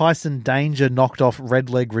Closer, Tyson Danger knocked off Red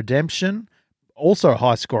Leg Redemption. Also a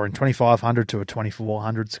high score in 2,500 to a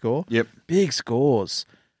 2,400 score. Yep. Big scores.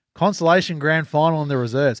 Consolation grand final in the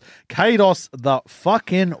reserves. Caydos, the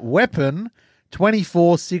fucking weapon,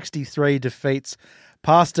 24-63 defeats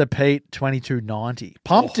Pastor Pete, 22-90.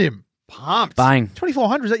 Pumped him. Pumped. Bang.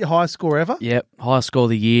 2,400, is that your highest score ever? Yep. Highest score of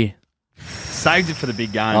the year. Saved it for the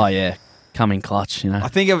big game. Oh, yeah. Coming clutch, you know. I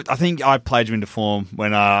think I played you into form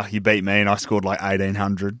when you beat me and I scored like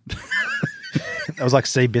 1,800. That was like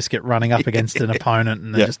Seabiscuit running up against an opponent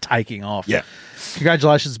and then just taking off. Yeah.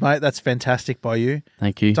 Congratulations, mate. That's fantastic by you.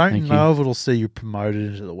 Thank you. Don't Thank know you. if it'll see you promoted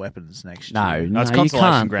into the weapons next No, year. no, it's you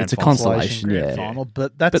consolation can't. grand It's a final. consolation, Grand yeah. final.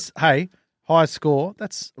 But that's, hey, high score.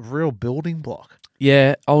 That's a real building block.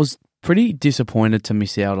 Yeah, I was pretty disappointed to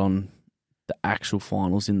miss out on the actual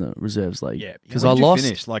finals in the reserves league. Yeah, because Where I did you lost.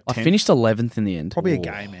 finish? Like I 10th? finished 11th in the end. Probably a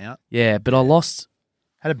game out. Yeah, but I lost.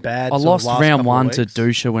 Had a bad. I sort of lost last round couple of one to weeks.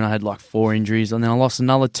 Dusha when I had like 4 injuries, and then I lost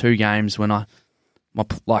another 2 games when I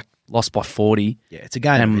lost by 40. Yeah, it's a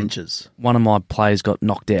game of And inches. One of my players got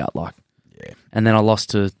knocked out, and then I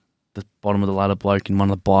lost to the bottom of the ladder bloke in one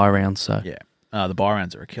of the bye rounds. So Yeah. The buy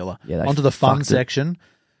rounds are a killer. Yeah, they Onto the fun fucked it. section.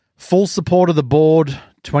 Full support of the board,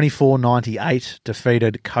 24.98,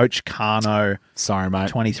 defeated Coach Carno, Sorry,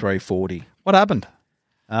 mate. 23.40. What happened?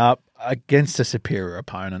 Against a superior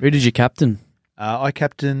opponent. who did you captain? I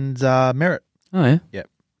captained Merritt. Oh yeah, Yep.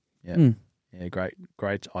 Yeah,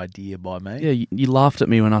 great idea by me. yeah. You laughed at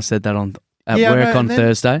me when I said that at Yeah, I work know, on and then-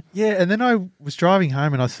 Thursday. Yeah, and then I was driving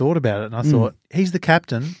home and I thought about it and I thought, he's the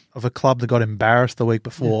captain of a club that got embarrassed the week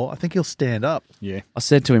before. I think he'll stand up. Yeah. I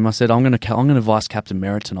said to him, I'm going to vice captain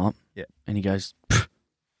Merritt tonight. Yeah. And he goes, "Pfft,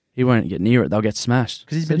 he won't get near it. They'll get smashed.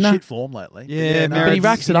 Because he's I said, been "No." shit form lately. Yeah, But he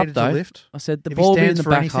racks it up needed to though. lift. I said the If ball he will be in stands the for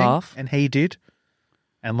back anything, half. and he did,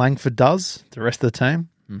 and Langford does, the rest of the team,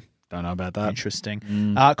 Don't know about that.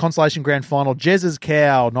 interesting. Consolation Grand Final, Jez's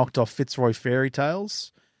Cow knocked off Fitzroy Fairy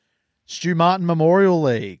Tales. Stu Martin Memorial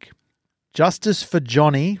League, Justice for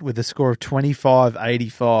Johnny with a score of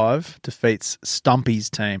 25-85 defeats Stumpy's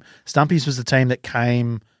team. Stumpy's was the team that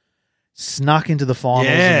snuck into the finals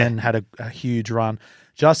Yeah. and then had a huge run.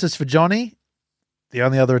 Justice for Johnny, the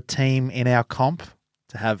only other team in our comp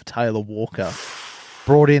to have Taylor Walker,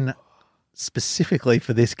 brought in specifically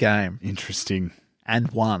for this game Interesting.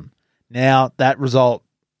 and won. Now, that result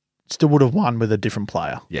still would have won with a different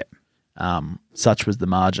player. Yeah. Such was the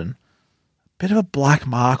margin. Bit of a black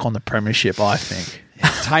mark on the premiership, I think.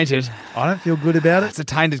 It's tainted. I don't feel good about it. It's a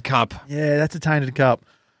tainted cup. Yeah, that's a tainted cup.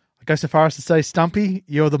 I go so far as to say, Stumpy,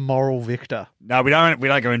 you're the moral victor. No, we don't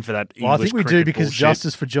go in for that. Well, I think English we do cricket because bullshit.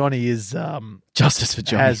 Justice for Johnny is Justice for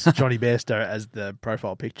Johnny. has Johnny Bairstow as the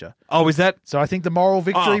profile picture. Oh, is that? So I think the moral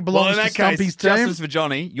victory belongs in to that case, Stumpy's team. Justice for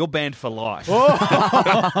Johnny, you're banned for life.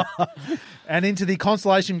 And into the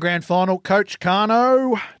consolation grand final, Coach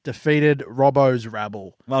Carno defeated Robbo's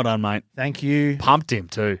rabble. Well done, mate. Thank you. Pumped him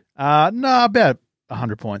too. No, about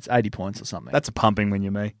 100 points, 80 points or something. That's a pumping when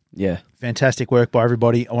you're me. Yeah. Fantastic work by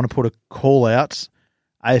everybody. I want to put a call out.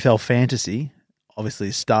 AFL Fantasy, obviously,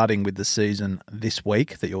 is starting with the season this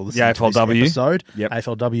week that you're listening to this AFLW. episode. Yep.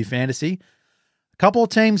 AFLW Fantasy. A couple of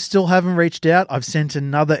teams still haven't reached out. I've sent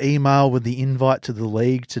another email with the invite to the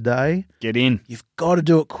league today. Get in. You've got to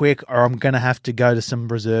do it quick or I'm going to have to go to some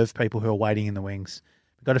reserve people who are waiting in the wings.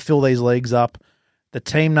 We've got to fill these leagues up. The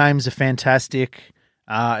team names are fantastic.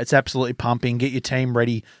 It's absolutely pumping. Get your team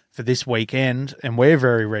ready for this weekend, and we're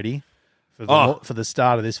very ready for the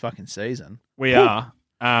start of this fucking season. We are.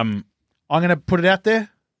 I'm going to put it out there.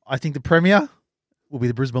 I think the premier will be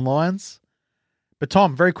the Brisbane Lions. But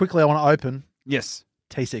Tom, very quickly, I want to open Yes.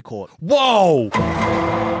 TC Court. Whoa!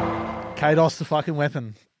 Caydos, the fucking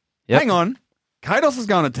weapon. Yep. Hang on. Caydos is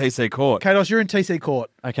going to TC Court. Caydos, you're in TC Court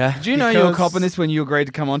Okay. Did you know you were Because- copping this when you agreed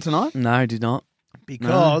to come on tonight? No, I did not.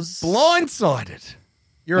 because Blindsided.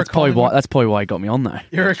 you're That's a probably Collingwood, why. That's probably why he got me on though.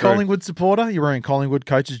 you're a True. Collingwood supporter. You're wearing Collingwood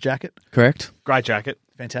coach's jacket. Correct. Great jacket.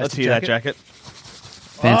 Fantastic Let's hear that jacket.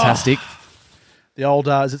 Fantastic. The old,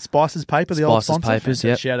 is it Spice's Paper? The old Spice's sponsor? Papers,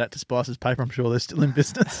 yep. Shout out to Spice's Paper. I'm sure they're still in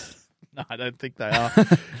business. No, I don't think they are.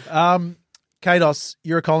 Caydos,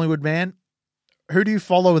 you're a Collingwood man. Who do you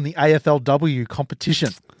follow in the AFLW competition?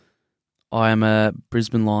 I am a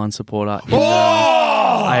Brisbane Lions supporter in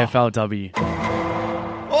AFLW.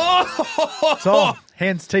 Tom,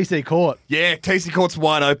 hence TC Court. Yeah, TC Court's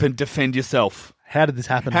wide open. Defend yourself. How did this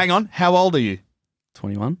happen? Hang on. How old are you?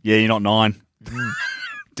 21. Yeah, you're not 9.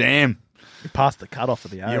 Damn. You passed the cutoff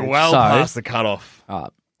of the age. You're well So- past the cutoff.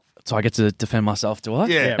 So I get to defend myself, do I?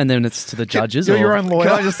 Yeah. And then it's to the judges. You're or- your own lawyer.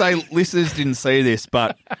 Can I just say, listeners didn't see this,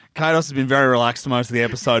 but Caydos has been very relaxed most of the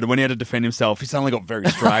episode, and when he had to defend himself, he suddenly got very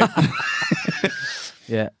straight.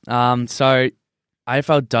 Yeah. So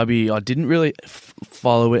AFLW, I didn't really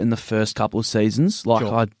follow it in the first couple of seasons. Like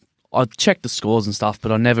Sure. I checked the scores and stuff,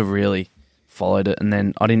 but I never really followed it. And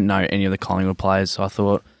then I didn't know any of the Collingwood players, so I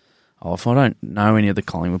thought, if I don't know any of the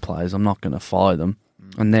Collingwood players, I'm not going to follow them.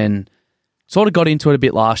 And then sort of got into it a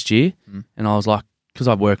bit last year, and I was like, because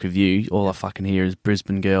I work with you, all I fucking hear is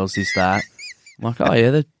Brisbane girls, this, that. I'm like, oh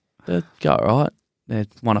yeah, they go all right. They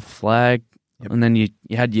won a flag. And then you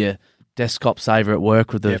had your desktop saver at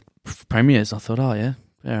work with the premiers. I thought, oh yeah,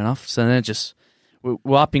 fair enough. So then it just,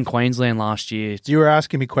 we're up in Queensland last year. So you were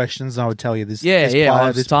asking me questions, and I would tell you this. Yeah, this yeah. player, I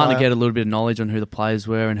was this starting to player. get a little bit of knowledge on who the players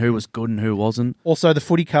were and who was good and who wasn't. Also, the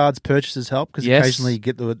footy cards purchases help because Yes. occasionally you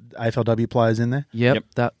get the AFLW players in there. Yep.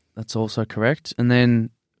 That's also correct. And then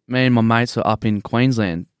me and my mates were up in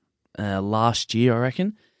Queensland last year, I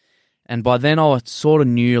reckon. And by then I sort of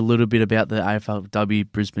knew a little bit about the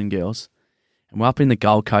AFLW Brisbane girls. And we're up in the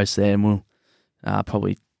Gold Coast there, and we're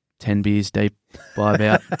probably 10 beers deep by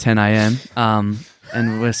about 10 a.m.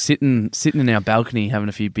 And we're sitting in our balcony having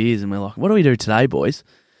a few beers, and we're like, what do we do today, boys?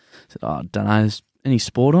 I said, I don't know, is any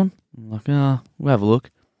sport on? I'm like, we'll have a look.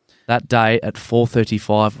 That day at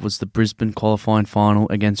 4:35 was the Brisbane qualifying final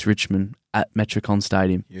against Richmond at Metricon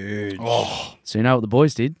Stadium. Huge. Oh. So you know what the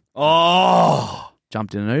boys did? Oh.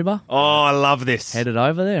 Jumped in an Uber. Oh, I love this. Headed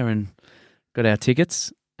over there and got our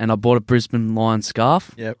tickets. And I bought a Brisbane Lions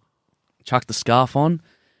scarf. Yep. Chucked the scarf on.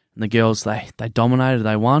 And the girls, they dominated.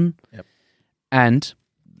 They won. Yep. And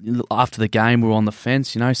after the game, we were on the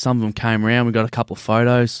fence. You know, some of them came around. We got a couple of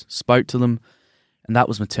photos, spoke to them. And that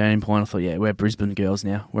was my turning point. I thought, yeah, we're Brisbane girls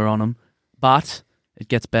now. We're on them. But it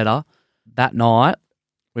gets better. That night,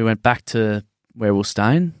 we went back to where we were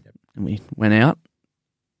staying. Yep. And we went out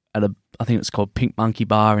at I think it's called Pink Monkey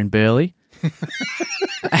Bar in Burleigh.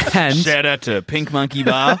 And shout out to Pink Monkey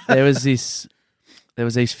Bar. There was these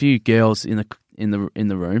few girls in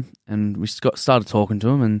the room, and we started talking to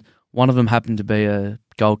them, and one of them happened to be a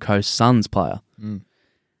Gold Coast Suns player,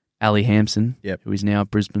 Ali Hampson, who is now a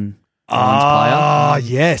Brisbane Lions player. Ah,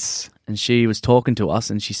 yes. And she was talking to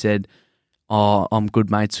us, and she said, "Oh, I'm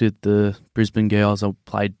good mates with the Brisbane girls. I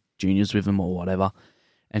played juniors with them or whatever."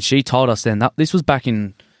 And she told us then that this was back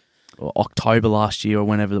in October last year or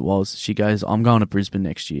whenever it was. She goes, I'm going to Brisbane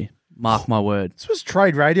next year. Mark my word. This was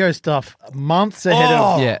trade radio stuff months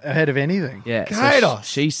ahead of anything. Yeah. Caydos. So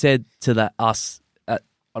she said to us,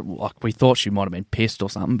 like we thought she might have been pissed or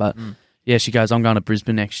something, but yeah, she goes, I'm going to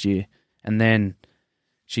Brisbane next year. And then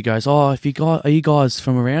she goes, are you guys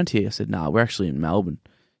from around here? I said, no, we're actually in Melbourne.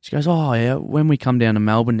 She goes, oh yeah, when we come down to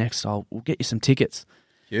Melbourne next, we'll get you some tickets.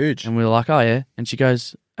 Huge. And we were like, oh yeah. And she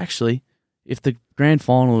goes, actually, if the grand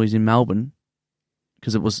final is in Melbourne,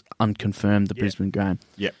 because it was unconfirmed, the Brisbane game.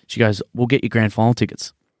 Yep. She goes, we'll get you grand final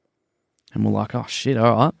tickets. And we're like, oh shit,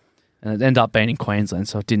 all right. And it ended up being in Queensland,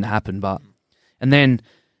 so it didn't happen. And then,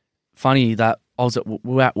 funny that we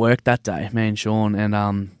were at work that day, me and Sean,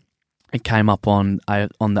 and it came up on the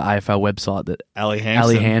AFL website that Ali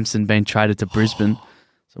Hampson been traded to Brisbane.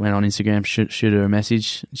 So I went on Instagram, shoot her a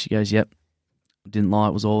message, and she goes, yep. Didn't lie,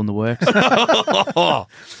 it was all in the works.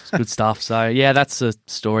 It's good stuff. So, yeah, that's the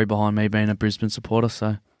story behind me being a Brisbane supporter.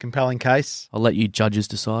 So compelling case. I'll let you judges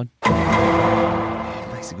decide.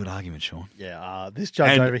 Makes a good argument, Sean. Yeah, this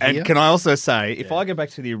judge over here. And can I also say, if I go back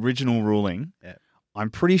to the original ruling, I'm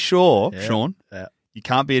pretty sure, Sean, you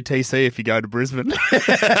can't be a TC if you go to Brisbane.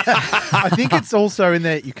 I think it's also in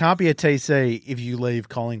there, you can't be a TC if you leave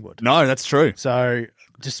Collingwood. No, that's true. So,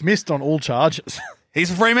 dismissed on all charges. He's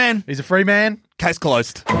a free man. He's a free man. Case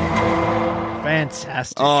closed.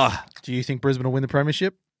 Fantastic. Oh. Do you think Brisbane will win the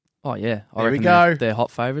premiership? Oh, yeah. I There we reckon go. they're hot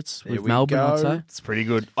favourites There with we Melbourne, go. I'd say. It's pretty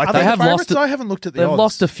good. Are they they have favourites? lost I haven't looked at the They've odds.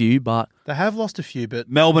 lost a few, but They have lost a few, but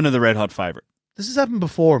Melbourne are the red hot favourite. this has happened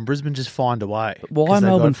before and Brisbane just find a way. why 'Cause they've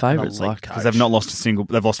Melbourne got an favourites? elite Like, coach. Because they've not lost a single.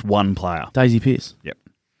 They've lost one player. Daisy Pearce. Yep.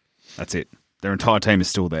 That's it. Their entire team is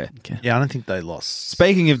still there. Okay. Yeah, I don't think they lost.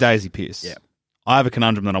 Speaking of Daisy Pearce, Yeah. I have a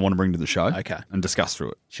conundrum that I want to bring to the show. Okay. And discuss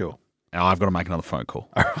through it. Sure. Now I've got to make another phone call.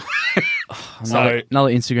 Another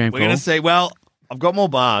Instagram We're call. going to see. Well, I've got more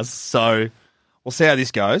bars, so we'll see how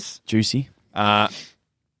this goes. Juicy. Oh,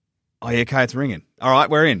 yeah, okay, it's ringing. All right,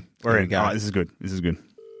 we're in. We're There in. we go. All right, this is good. This is good.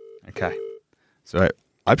 Okay. So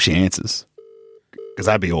I hope she answers because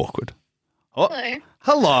that'd be awkward. Oh,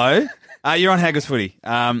 hello. You're on Haggis Footy.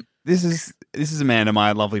 This is Amanda,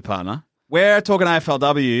 my lovely partner. We're talking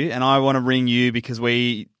AFLW, and I want to ring you because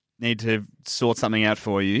we need to sort something out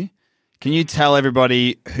for you. Can you tell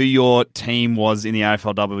everybody who your team was in the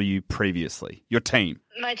AFLW previously? Your team.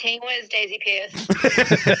 My team was Daisy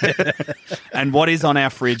Pearce. And what is on our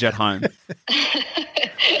fridge at home?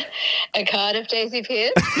 A card of Daisy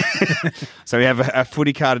Pearce. So we have a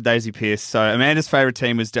footy card of Daisy Pearce. So Amanda's favourite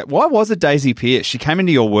team was... Why was it Daisy Pearce? She came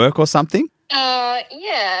into your work or something?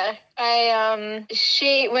 Yeah.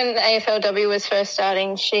 She, when the AFLW was first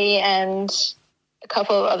starting, she and a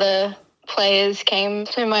couple of other players came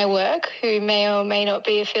to my work who may or may not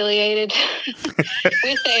be affiliated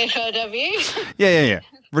with AFLW. Yeah.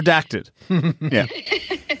 Redacted. Yeah.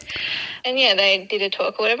 And yeah, they did a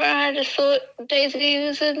talk or whatever. I just thought Daisy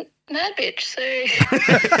was a mad bitch, so...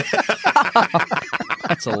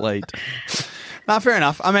 That's elite. No, fair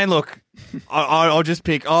enough. I mean, look, I'll just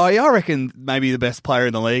pick... Oh, yeah, I reckon maybe the best player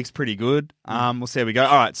in the league's pretty good. We'll see how we go.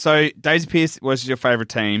 All right, so Daisy Pearce was your favourite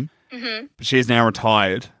team, but she is now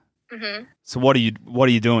retired. So what are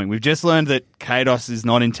you doing? We've just learned that Caydos is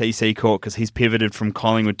not in TC court because he's pivoted from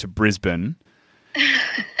Collingwood to Brisbane.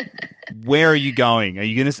 Where are you going? Are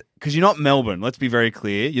you going to? Because you're not Melbourne. Let's be very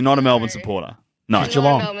clear. You're not a Melbourne supporter. No, I'm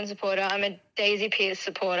Geelong. not a Melbourne supporter. I'm a Daisy Pierce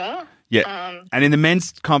supporter. Yeah. And in the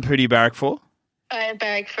men's comp, who do you barrack for? I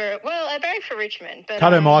barrack for Richmond. But,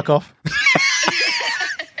 Cut her mic off.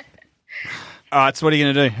 All right. So what are you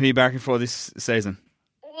going to do? Who are you barracking for this season?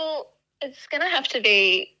 Well, it's going to have to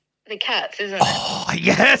be the Cats, isn't it? Oh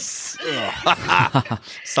yes.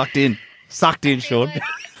 Sucked in, Sean.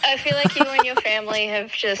 I feel like you and your family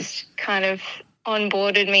have just kind of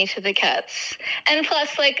onboarded me to the Cats. And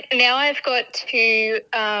plus, like, now I've got 2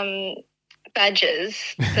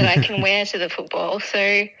 badges that I can wear to the football.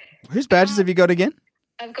 So Whose badges have you got again?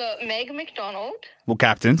 I've got Meg McDonald Well,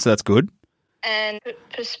 captain, so that's good. and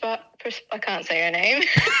I can't say her name.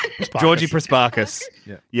 Georgie Prasparkas.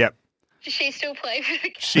 Yep. Does she still play for the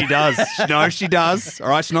Cats? She does. No, she does. All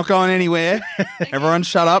right, she's not going anywhere. Everyone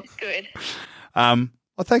shut up. Good.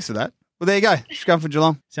 Well, thanks for that. Well, there you go. She's going for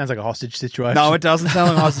Geelong. Sounds like a hostage situation. No, it doesn't sound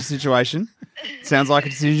like a hostage situation. It sounds like a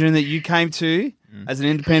decision that you came to as an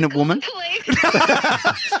independent woman. Please.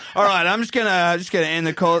 All right, I'm just gonna end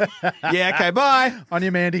the call. Yeah, okay, bye. On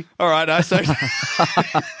you, Mandy. All right, so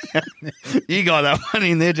you got that one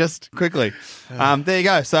in there just quickly. There you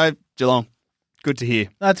go. So Geelong, good to hear.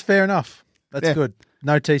 That's fair enough. That's good.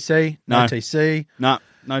 No TC. No TC. No,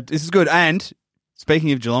 this is good. And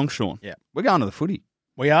speaking of Geelong, Sean, we're going to the footy.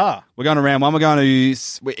 We are. We're going to round one. We're going to,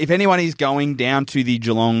 if anyone is going down to the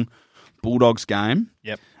Geelong Bulldogs game,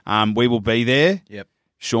 we will be there. Yep.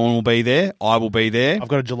 Sean will be there. I will be there. I've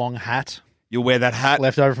got a Geelong hat. You'll wear that hat.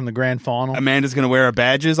 Left over from the grand final. Amanda's going to wear her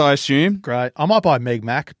badges, I assume. Great. I might buy a Meg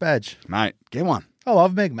Mac badge. Mate, get one. I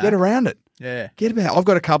love Meg Mac. Get around it. Yeah. Get about. I've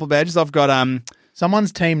got a couple of badges. I've got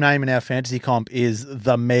someone's team name in our fantasy comp is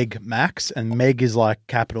the Meg Max, and Meg is like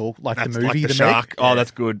capital, like the movie, like the the shark. Meg. Oh,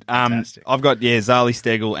 that's good. Fantastic. I've got Zali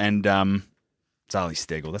Stegel and Zali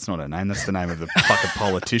Stegel. That's not her name. That's the name of the fucking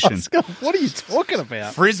politician. What are you talking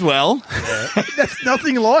about? Friswell. That's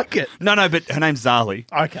nothing like it. No, but her name's Zali.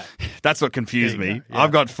 Okay. That's what confused There you me. go. Yeah.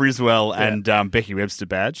 I've got Friswell and Becky Webster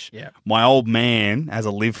badge. Yeah. My old man has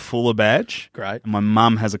a Liv Fuller badge. Great. And my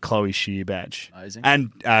mum has a Chloe Shear badge. Amazing.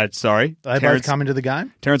 And, sorry. They both come into the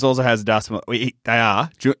game? Terence also has a Dust. They are.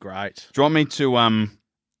 Great. Do you want me to, do you want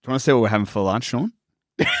to see what we're having for lunch, Sean?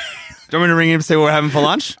 Do you want me to ring him to see what we're having for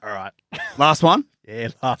lunch? All right. Last one? Yeah,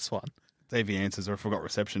 last one. See if he answers or if I've got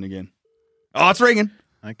reception again. Oh, it's ringing.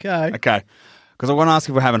 Okay. Okay. Because I want to ask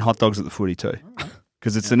if we're having hot dogs at the footy too.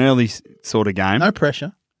 Because it's an early sort of game. No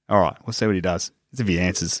pressure. All right. We'll see what he does. If he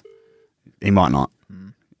answers. He might not.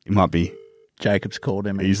 He might be. Jacob's called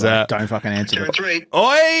him. And He's he's like, don't fucking answer Terence it. Reid.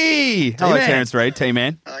 Oi! Hello, T-Man. Terence Reid,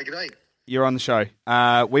 T-Man. G'day. You're on the show.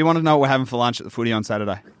 We want to know what we're having for lunch at the footy on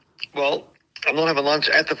Saturday. Well, I'm not having lunch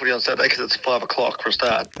at the footy on Saturday because it's 5 o'clock for a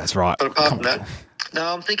start. That's right. But apart from that, no,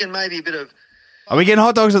 I'm thinking maybe a bit of, Are we getting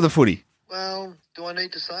hot dogs at the footy? well, do I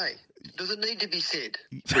need to say? Does it need to be said?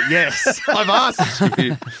 Yes. I've asked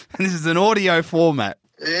you. And this is an audio format.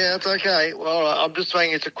 Yeah, it's okay. Well, I'm just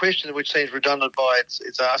saying it's a question which seems redundant by its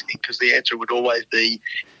asking because the answer would always be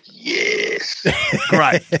yes.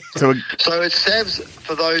 Great. So, So it's Savs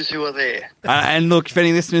for those who are there. and look, if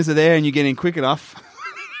any listeners are there and you get in quick enough,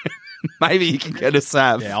 maybe you can get a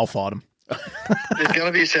Sav. Yeah, I'll fight him. There's going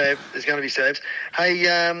to be a Sav. There's going to be Savs. Hey,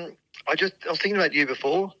 I was thinking about you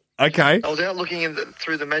before. Okay. I was out looking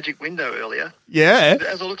through the magic window earlier. Yeah.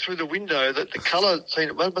 As I looked through the window, the colour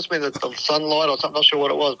seemed, it must have been the sunlight or something, not sure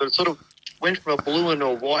what it was, but it sort of went from a blue and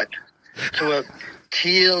a white to a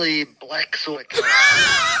tealy black sort of colour.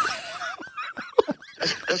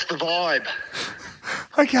 That's the vibe.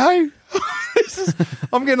 Okay.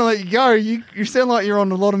 I'm going to let you go. You sound like you're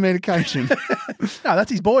on a lot of medication. No,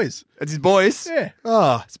 that's his boys. It's his boys? Yeah.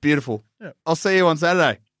 Oh, it's beautiful. Yeah. I'll see you on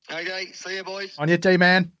Saturday. Okay, see you, boys. On your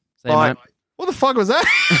T-Man. See you, Bye. mate. What the fuck was that?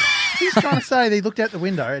 He's trying to say that he looked out the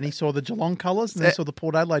window and he saw the Geelong colours and then he saw the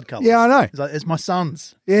Port Adelaide colours. Yeah, I know. He's like, it's my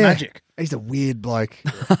son's. Yeah. Magic. He's a weird bloke.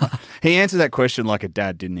 He answered that question like a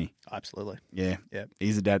dad, didn't he? Absolutely. Yeah. Yep.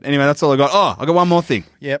 He's a dad. Anyway, that's all I got. Oh, I got one more thing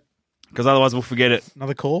Yep. because otherwise we'll forget it.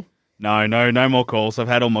 Another call. No more calls. I've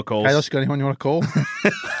had all my calls. Caydos, got anyone you want to call?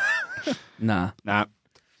 Nah. Nah.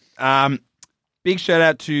 Big shout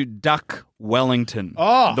out to Duck Wellington.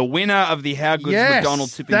 Oh. The winner of the How Good's Yes. McDonald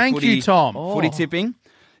tipping Thank footy. you, Tom. Footy tipping.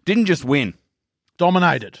 Didn't just win.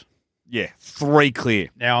 Dominated. Yeah. 3 clear.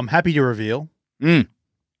 Now, I'm happy to reveal. Mm.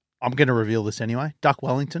 I'm going to reveal this anyway. Duck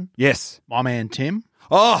Wellington. Yes. My man, Tim.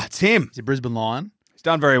 Oh, Tim. He's a Brisbane Lion. He's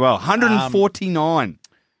done very well. 149.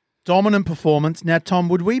 Dominant performance. Now, Tom,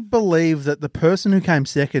 would we believe that the person who came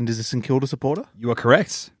second is a St Kilda supporter? You are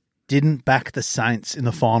correct. Didn't back the Saints in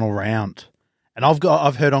the final round. And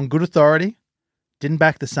I've heard on good authority, didn't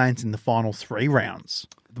back the Saints in the final 3 rounds.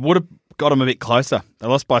 Would have got them a bit closer. They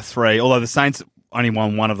lost by 3, although the Saints only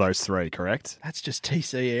won one of those 3, correct? That's just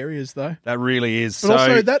TC areas, though. That really is. But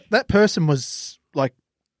also, that person was like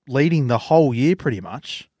leading the whole year pretty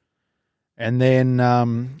much. And then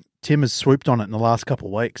Tim has swooped on it in the last couple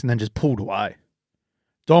of weeks and then just pulled away.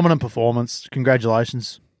 Dominant performance.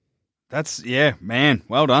 Congratulations. Man,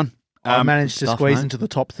 well done. I managed to squeeze into the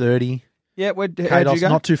top 30. Yeah, how'd you Caydos go?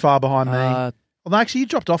 not too far behind me. Well, actually, you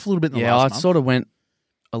dropped off a little bit in the last month. I sort of went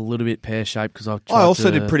a little bit pear-shaped because I also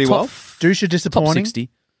did pretty well. Dusha disappointing. Top 60.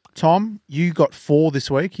 Tom, you got 4 this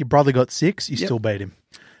week. Your brother got 6. You still beat him.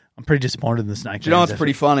 I'm pretty disappointed in the Snake. Do you know what's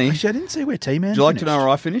pretty funny? Actually, I didn't see where T-Man Would you like finished. to know where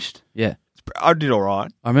I finished? Yeah. I did all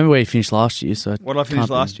right. I remember where you finished last year. So What did I finish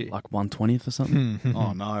last year? Like 120th or something.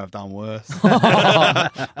 Oh, no, I've done worse.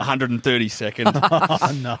 132nd.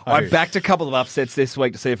 Oh, no. I backed a couple of upsets this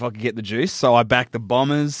week to see if I could get the juice. So I backed the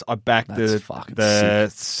Bombers. I backed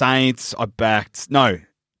the Saints. I backed the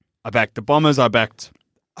Bombers. I backed,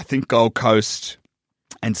 I think, Gold Coast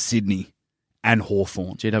and Sydney and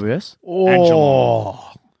Hawthorn. GWS? And Geelong.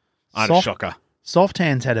 I had a shocker. Soft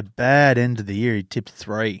Hands had a bad end of the year. He tipped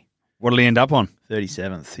 3. What did he end up on?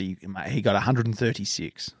 37th. He got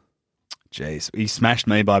 136. Jeez. He smashed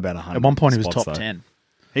me by about 100. At one point, he was spots, top though. 10.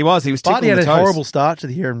 He was. He was But tickling he had the a toes. horrible start to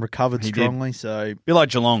the year and recovered He strongly. So Be like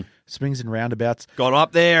Geelong. swings and roundabouts. Got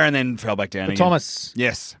up there and then fell back down But again. Thomas,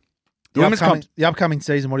 Yes. the upcoming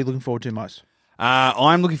season, what are you looking forward to most?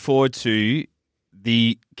 I'm looking forward to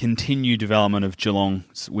the continued development of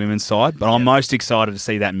Geelong's women's side, but I'm most excited to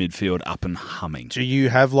see that midfield up and humming. Do you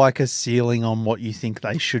have like a ceiling on what you think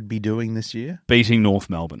they should be doing this year? Beating North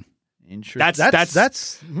Melbourne. Interesting.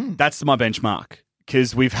 That's my benchmark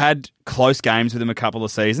because we've had close games with them a couple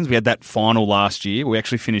of seasons. We had that final last year. We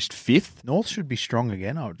actually finished 5th. North should be strong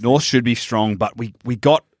again. I would think. North should be strong, but we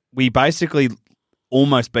basically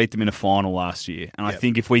almost beat them in a final last year. And I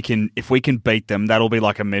think if we can beat them, that'll be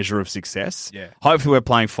like a measure of success. Yeah. Hopefully we're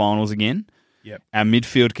playing finals again. Yep. Our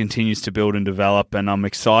midfield continues to build and develop, and I'm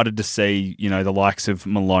excited to see, the likes of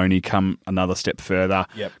Maloney come another step further.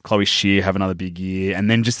 Yep. Chloe Shear have another big year, and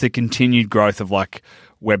then just the continued growth of like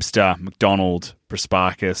Webster, McDonald,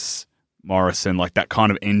 Prasparkas, Morrison, like that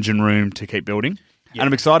kind of engine room to keep building. And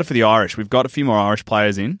I'm excited for the Irish. We've got a few more Irish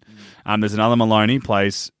players in. There's another Maloney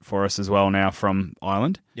plays for us as well now from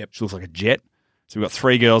Ireland. Yep. She looks like a jet. So we've got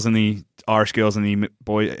 3 girls in the Irish girls in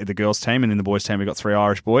the girls team, and in the boys team we've got 3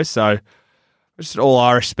 Irish boys. So just an all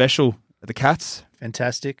Irish special at the Cats.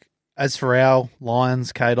 Fantastic. As for our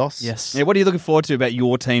Lions, Caydos. Yes. Yeah, what are you looking forward to about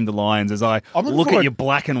your team, the Lions, as I look at your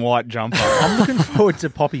black and white jumper? I'm looking forward to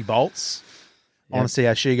Poppy Bolts. I want to see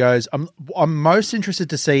how she goes. I'm most interested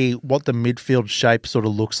to see what the midfield shape sort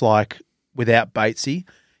of looks like without Batesy.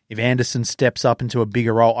 If Anderson steps up into a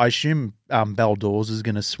bigger role, I assume Baldors is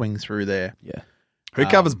going to swing through there. Yeah. Who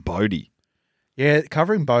covers Bodie? Yeah,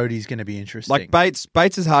 covering Bodie is going to be interesting. Like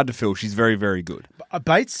Bates is hard to fill. She's very, very good.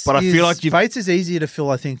 Bates, but I feel like Bates is easier to fill,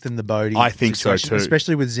 I think, than the Bodie. I think so too,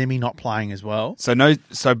 especially with Zimmy not playing as well. So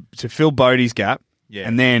to fill Bodie's gap,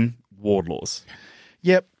 and then Wardlaw's.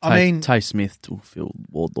 Yep, Tay Smith to fill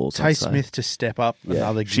Wardlaw's. Tay Smith to step up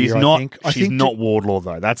another gear. She's not. She's not Wardlaw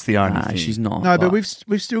though. That's the only thing. She's not. No, but we've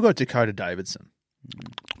still got Dakota Davidson,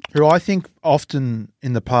 who I think often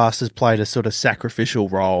in the past has played a sort of sacrificial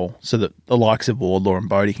role, so that the likes of Wardlaw and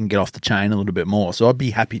Bodie can get off the chain a little bit more. So I'd be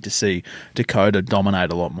happy to see Dakota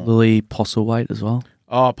dominate a lot more. Lily Postlethwaite as well.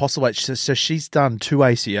 Oh, Postlethwaite. So she's done 2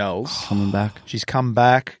 ACLs. Coming back. She's come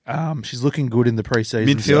back. She's looking good in the preseason.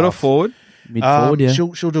 Midfielder, forward. Mid-forward, yeah.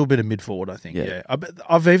 She'll do a bit of mid-forward, I think, yeah.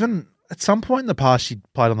 I've even, at some point in the past, she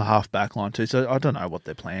played on the half-back line too, so I don't know what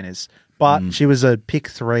their plan is. But she was a pick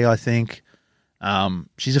 3, I think.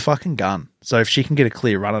 She's a fucking gun. So if she can get a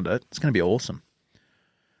clear run at it, it's going to be awesome.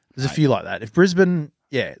 There's a few like that. If Brisbane,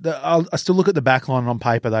 I still look at the back line on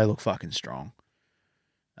paper, they look fucking strong.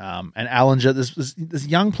 And Allinger, there's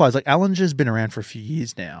young players. Like Allinger's been around for a few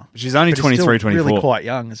years now. She's only 23, 24. Really quite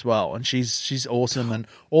young as well. And she's awesome. And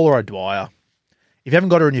Ola O'Dwyer. If you haven't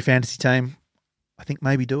got her in your fantasy team, I think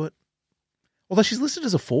maybe do it. Although she's listed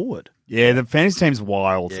as a forward. Yeah, the fantasy team's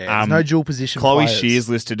wild. Yeah, there's no dual position Chloe players. Shear's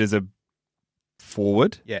listed as a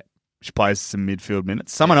forward. Yeah. She plays some midfield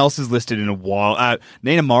minutes. Someone else is listed in a while.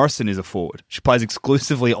 Nina Morrison is a forward. She plays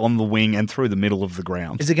exclusively on the wing and through the middle of the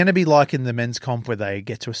ground. Is it going to be like in the men's comp where they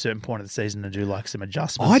get to a certain point of the season and do like some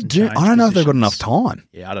adjustments? I don't know if they've got enough time.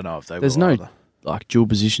 Yeah, I don't know if they There's will no either. like dual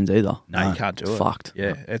positions either. No, you can't do it's it. Fucked.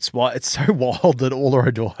 Yeah, it's so wild that Ola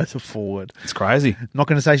Adore is a forward. It's crazy. I'm not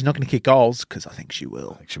going to say she's not going to kick goals because I think she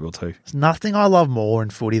will. I think she will too. There's nothing I love more in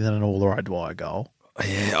footy than an Ola Adore goal.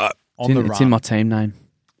 Yeah, It's in my team name.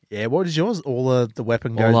 Yeah, what is yours? Ola the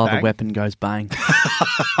weapon goes All bang. the weapon goes bang.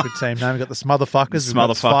 Good team name. We've got the Smotherfuckers. We've got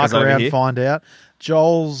Smotherfuckers Spark over around, here. find out.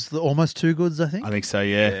 Joel's the almost two goods, I think. I think so.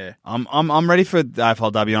 Yeah. Yeah. I'm ready for the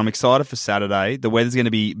AFLW. I'm excited for Saturday. The weather's going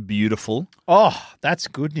to be beautiful. Oh, that's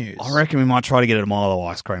good news. I reckon we might try to get a mile of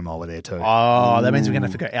ice cream while we're there too. Oh, that means we're going to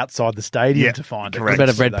have to go outside the stadium Yeah, to find it. correct. What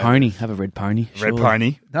about a red pony? Have a red pony. Red Sure.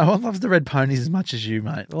 pony. No one loves the red ponies as much as you,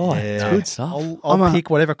 mate. Oh, it's Yeah. good stuff. I'll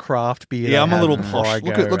pick whatever craft beer. Yeah, they I'm a have little before I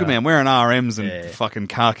posh. go, Look at me. I'm wearing RMs and fucking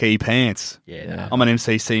khaki pants. Yeah, I'm an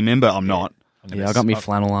MCC member. I'm not. Yeah, I got me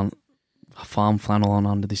flannel on, farm flannel on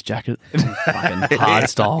under this jacket. Fucking hard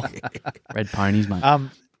style. Red ponies, mate.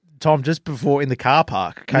 Tom, just before in the car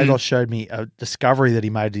park, Caydos showed me a discovery that he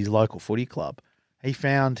made at his local footy club. He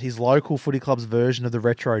found his local footy club's version of the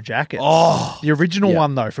retro jackets. Oh. The original Yeah.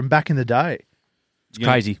 one, though, from back in the day. It's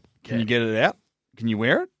crazy. Can you get it out? Can you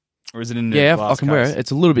wear it? Or is it in the Yeah, I glass can wear case? it.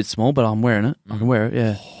 It's a little bit small, but I'm wearing it. I can wear it,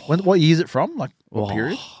 yeah. What year is it from? Like, what Oh,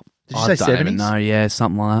 period? Did you I say don't 70s? even know. Yeah,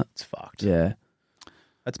 something like It's fucked. that. Yeah.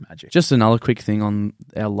 That's magic. Just another quick thing on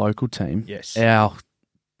our local team. Yes. Our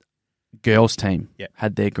girls' team Yep.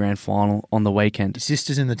 had their grand final on the weekend. Your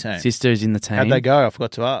sister's in the team. Sisters in the team. How'd they go? I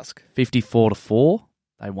forgot to ask. 54-4.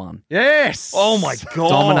 They won. Yes. Oh my God.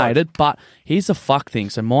 Dominated. But here's the fuck thing.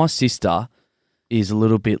 So my sister is a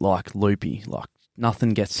little bit like loopy. Like nothing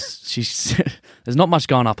gets. She's there's not much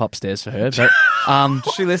going up upstairs for her. But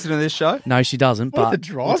Does she listen to this show? no, she doesn't. What a But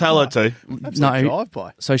drive We'll tell her to. That's no. a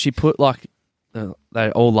drive-by. so she put like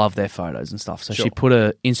they all love their photos and stuff. So Sure. she put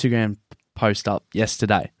a Instagram post up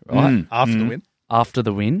yesterday, right After the win. after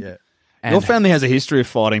the win. Yeah. And Your family has a history of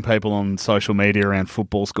fighting people on social media around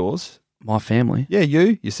football scores. my family. Yeah,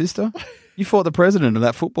 your sister. You fought the president of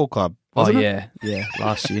that football club. Oh wasn't it? yeah,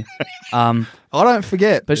 last year. I don't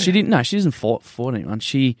forget. But she didn't. No, she doesn't fought anyone.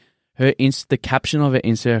 The caption of her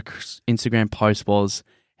Instagram post was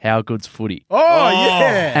 "How good's footy?" Oh,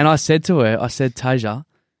 yeah. And I said to her, Tasia,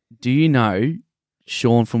 do you know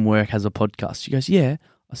Sean from work has a podcast? She goes, yeah.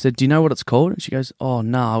 I said, do you know what it's called? And she goes, oh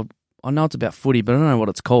no, I know it's about footy, but I don't know what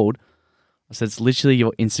it's called. I said, it's literally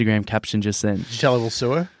your Instagram caption just then. Did you tell her we'll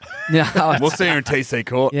sue her? Yeah, We'll see her in TC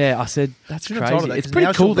court. yeah. I said that's Shouldn't have told her crazy. that, It's 'cause pretty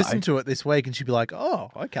now she'll cool though. listen to it this week and she'll be like, oh,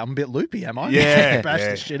 okay, I'm a bit loopy, am I? Yeah, Bash yeah.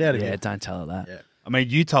 the shit out of Yeah, you. don't tell her that. Yeah. I mean,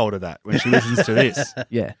 you told her that when she listens to this.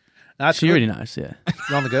 Yeah, No, that's she good. already knows. Yeah,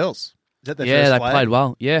 You're on the girls. Is that their yeah, first they flag? played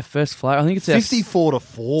well. Yeah, first flag. I think it's our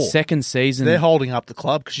 54-4. second season. They're holding up the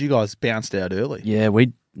club because you guys bounced out early. Yeah,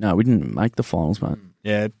 we didn't make the finals, mate.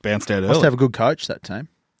 Yeah, it bounced out Must early. have a good coach, that team.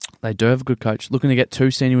 They do have a good coach. Looking to get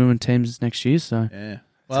 2 senior women teams next year, so Yeah.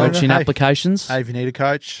 coaching hey, applications. Hey, if you need a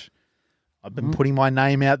coach, I've been putting my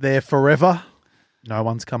name out there forever. No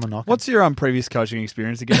one's coming knocking. What's your previous coaching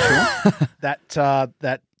experience again, Sean? that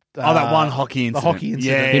that one hockey incident. The hockey incident.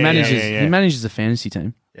 Yeah, He manages. yeah. He manages a fantasy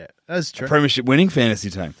team. Yeah, that's true. Premiership winning fantasy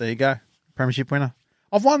team. There you go. Premiership winner.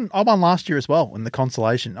 I won last year as well in the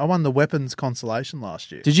consolation. I won the weapons consolation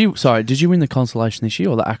last year. Did you win the consolation this year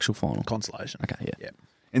or the actual final? Consolation. Okay, yeah.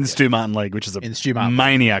 In the Stu Martin League, which is a In the Stu Martin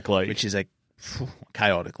maniac league. Which is a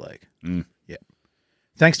chaotic league. Yeah.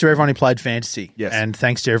 Thanks to everyone who played fantasy. Yes. And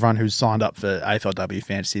thanks to everyone who's signed up for AFLW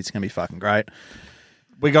fantasy. It's going to be fucking great.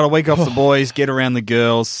 We got a week off the boys, get around the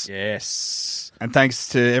girls. Yes. And thanks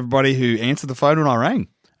to everybody who answered the phone when I rang.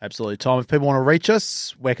 Absolutely. Tom, if people want to reach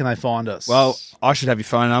us, where can they find us? Well, I should have your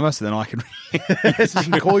phone number so then I can so you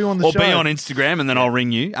can call you on the or show. be on Instagram and then I'll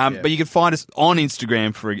ring you. But you can find us on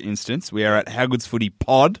Instagram, for instance. We are at How Good's Footy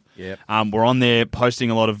Pod. Yep. We're on there posting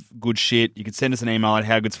a lot of good shit. You can send us an email at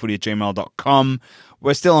howgoodsfooty@gmail.com.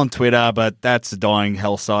 We're still on Twitter, but that's a dying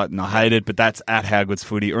hell site and I hate it. But that's at How Good's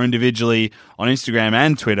Footy, or individually on Instagram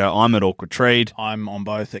and Twitter. I'm at Awkward Treed. I'm on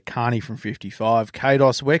both at Carney from 55.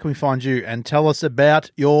 Caydos, where can we find you? And tell us about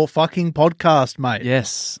your fucking podcast, mate.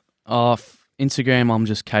 Yes. Instagram, I'm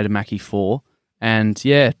just Maki4. And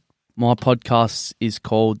yeah, my podcast is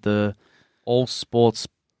called the All Sports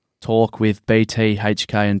Talk with BT,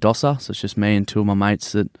 HK and Dosser. So it's just me and 2 of my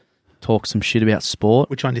mates that talk some shit about sport.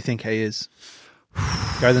 Which one do you think he is?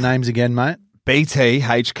 Go the names again, mate. BT,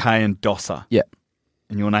 HK and Dosser. Yeah.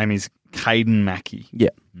 And your name is Caden Maki. Yeah.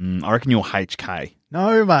 I reckon you're HK.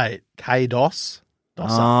 No, mate. Caydos.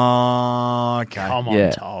 Oh, okay. Come on,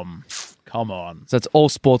 Yeah. Tom. Come on. So it's All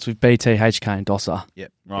Sports with BT, HK and Dosser.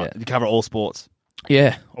 Yep. Right. Yeah. You cover all sports.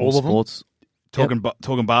 Yeah. All of them? sports. Talking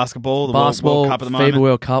basketball, the Basketball, World Cup at the FIFA moment.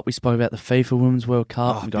 World Cup. We spoke about the FIFA Women's World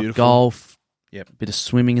Cup. Oh, we got beautiful. golf, Yep. Bit of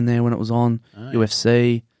swimming in there when it was on.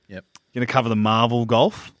 UFC. Yep. Going to cover the Marvel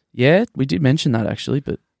golf? Yeah, we did mention that actually,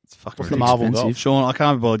 but It's fucking What's the ridiculous. Marvel golf? Sean, I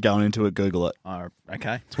can't be bothered going into it. Google it. Oh,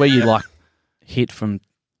 okay. it's where you like hit from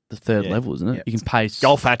the third Yeah. level, isn't it? Yep. You can pay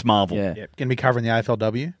Golf at Marvel. Yeah. Yep. Going to be covering the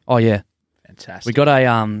AFLW. Oh yeah. Fantastic. We got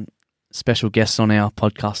a special guest on our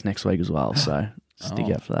podcast next week as well, so stick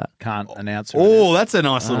out for that. Can't announce it. Oh, that's a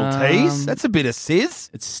nice little tease. Um, That's a bit of sizz.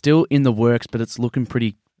 It's still in the works, but it's looking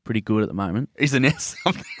pretty good at the moment. Isn't it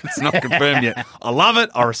something that's not confirmed yet? I love it.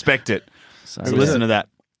 I respect it. So, So listen to that.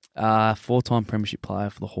 4-time premiership player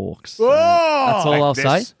for the Hawks. So Whoa! that's all I'll say.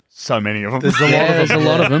 There's so many of them. There's a lot Yeah, of them. there's a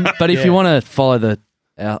lot of them. But if Yeah. you want to follow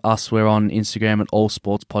us, we're on Instagram at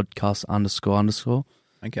allsportspodcast __.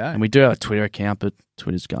 Okay. And we do have a Twitter account, but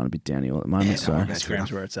Twitter's going a bit downhill at the moment. So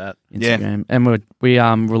Instagram's where it's at. Instagram, and we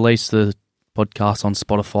release the podcast on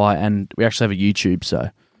Spotify, and we actually have a YouTube.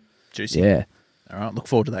 So Juicy. yeah, All right. Look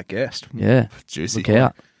forward to that guest. yeah, Juicy. look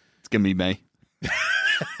out. It's going to be me.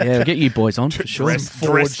 Yeah, we'll get you boys on for sure.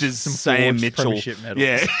 Dressed as some Sam forged Mitchell. premiership medals.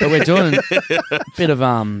 Yeah. But we're doing a bit of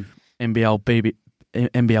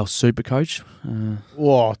NBL Super Coach.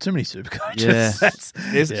 Whoa, too many super coaches.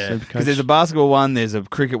 Yeah. Because there's a basketball one, there's a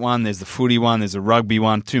cricket one, there's the footy one, there's a rugby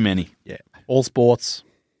one. Too many. Yeah. All sports.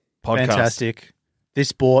 Podcast. Fantastic. This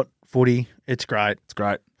sport, footy, it's great. It's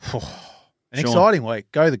great. An Sean. exciting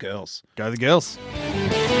week. Go the girls. Go the girls.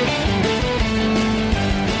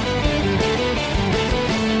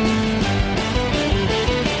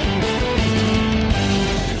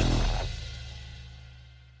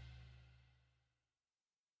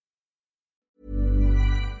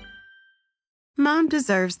 Mom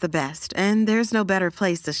deserves the best, and there's no better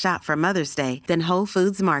place to shop for Mother's Day than Whole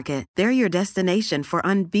Foods Market. They're your destination for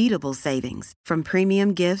unbeatable savings, from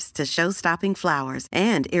premium gifts to show-stopping flowers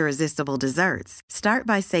and irresistible desserts. Start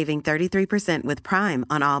by saving 33% with Prime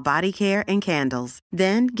on all body care and candles.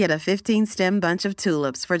 Then get a 15-stem bunch of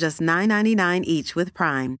tulips for just $9.99 each with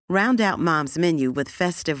Prime. Round out Mom's menu with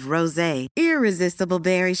festive rosé, irresistible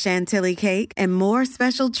berry chantilly cake, and more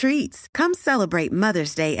special treats. Come celebrate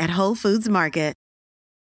Mother's Day at Whole Foods Market.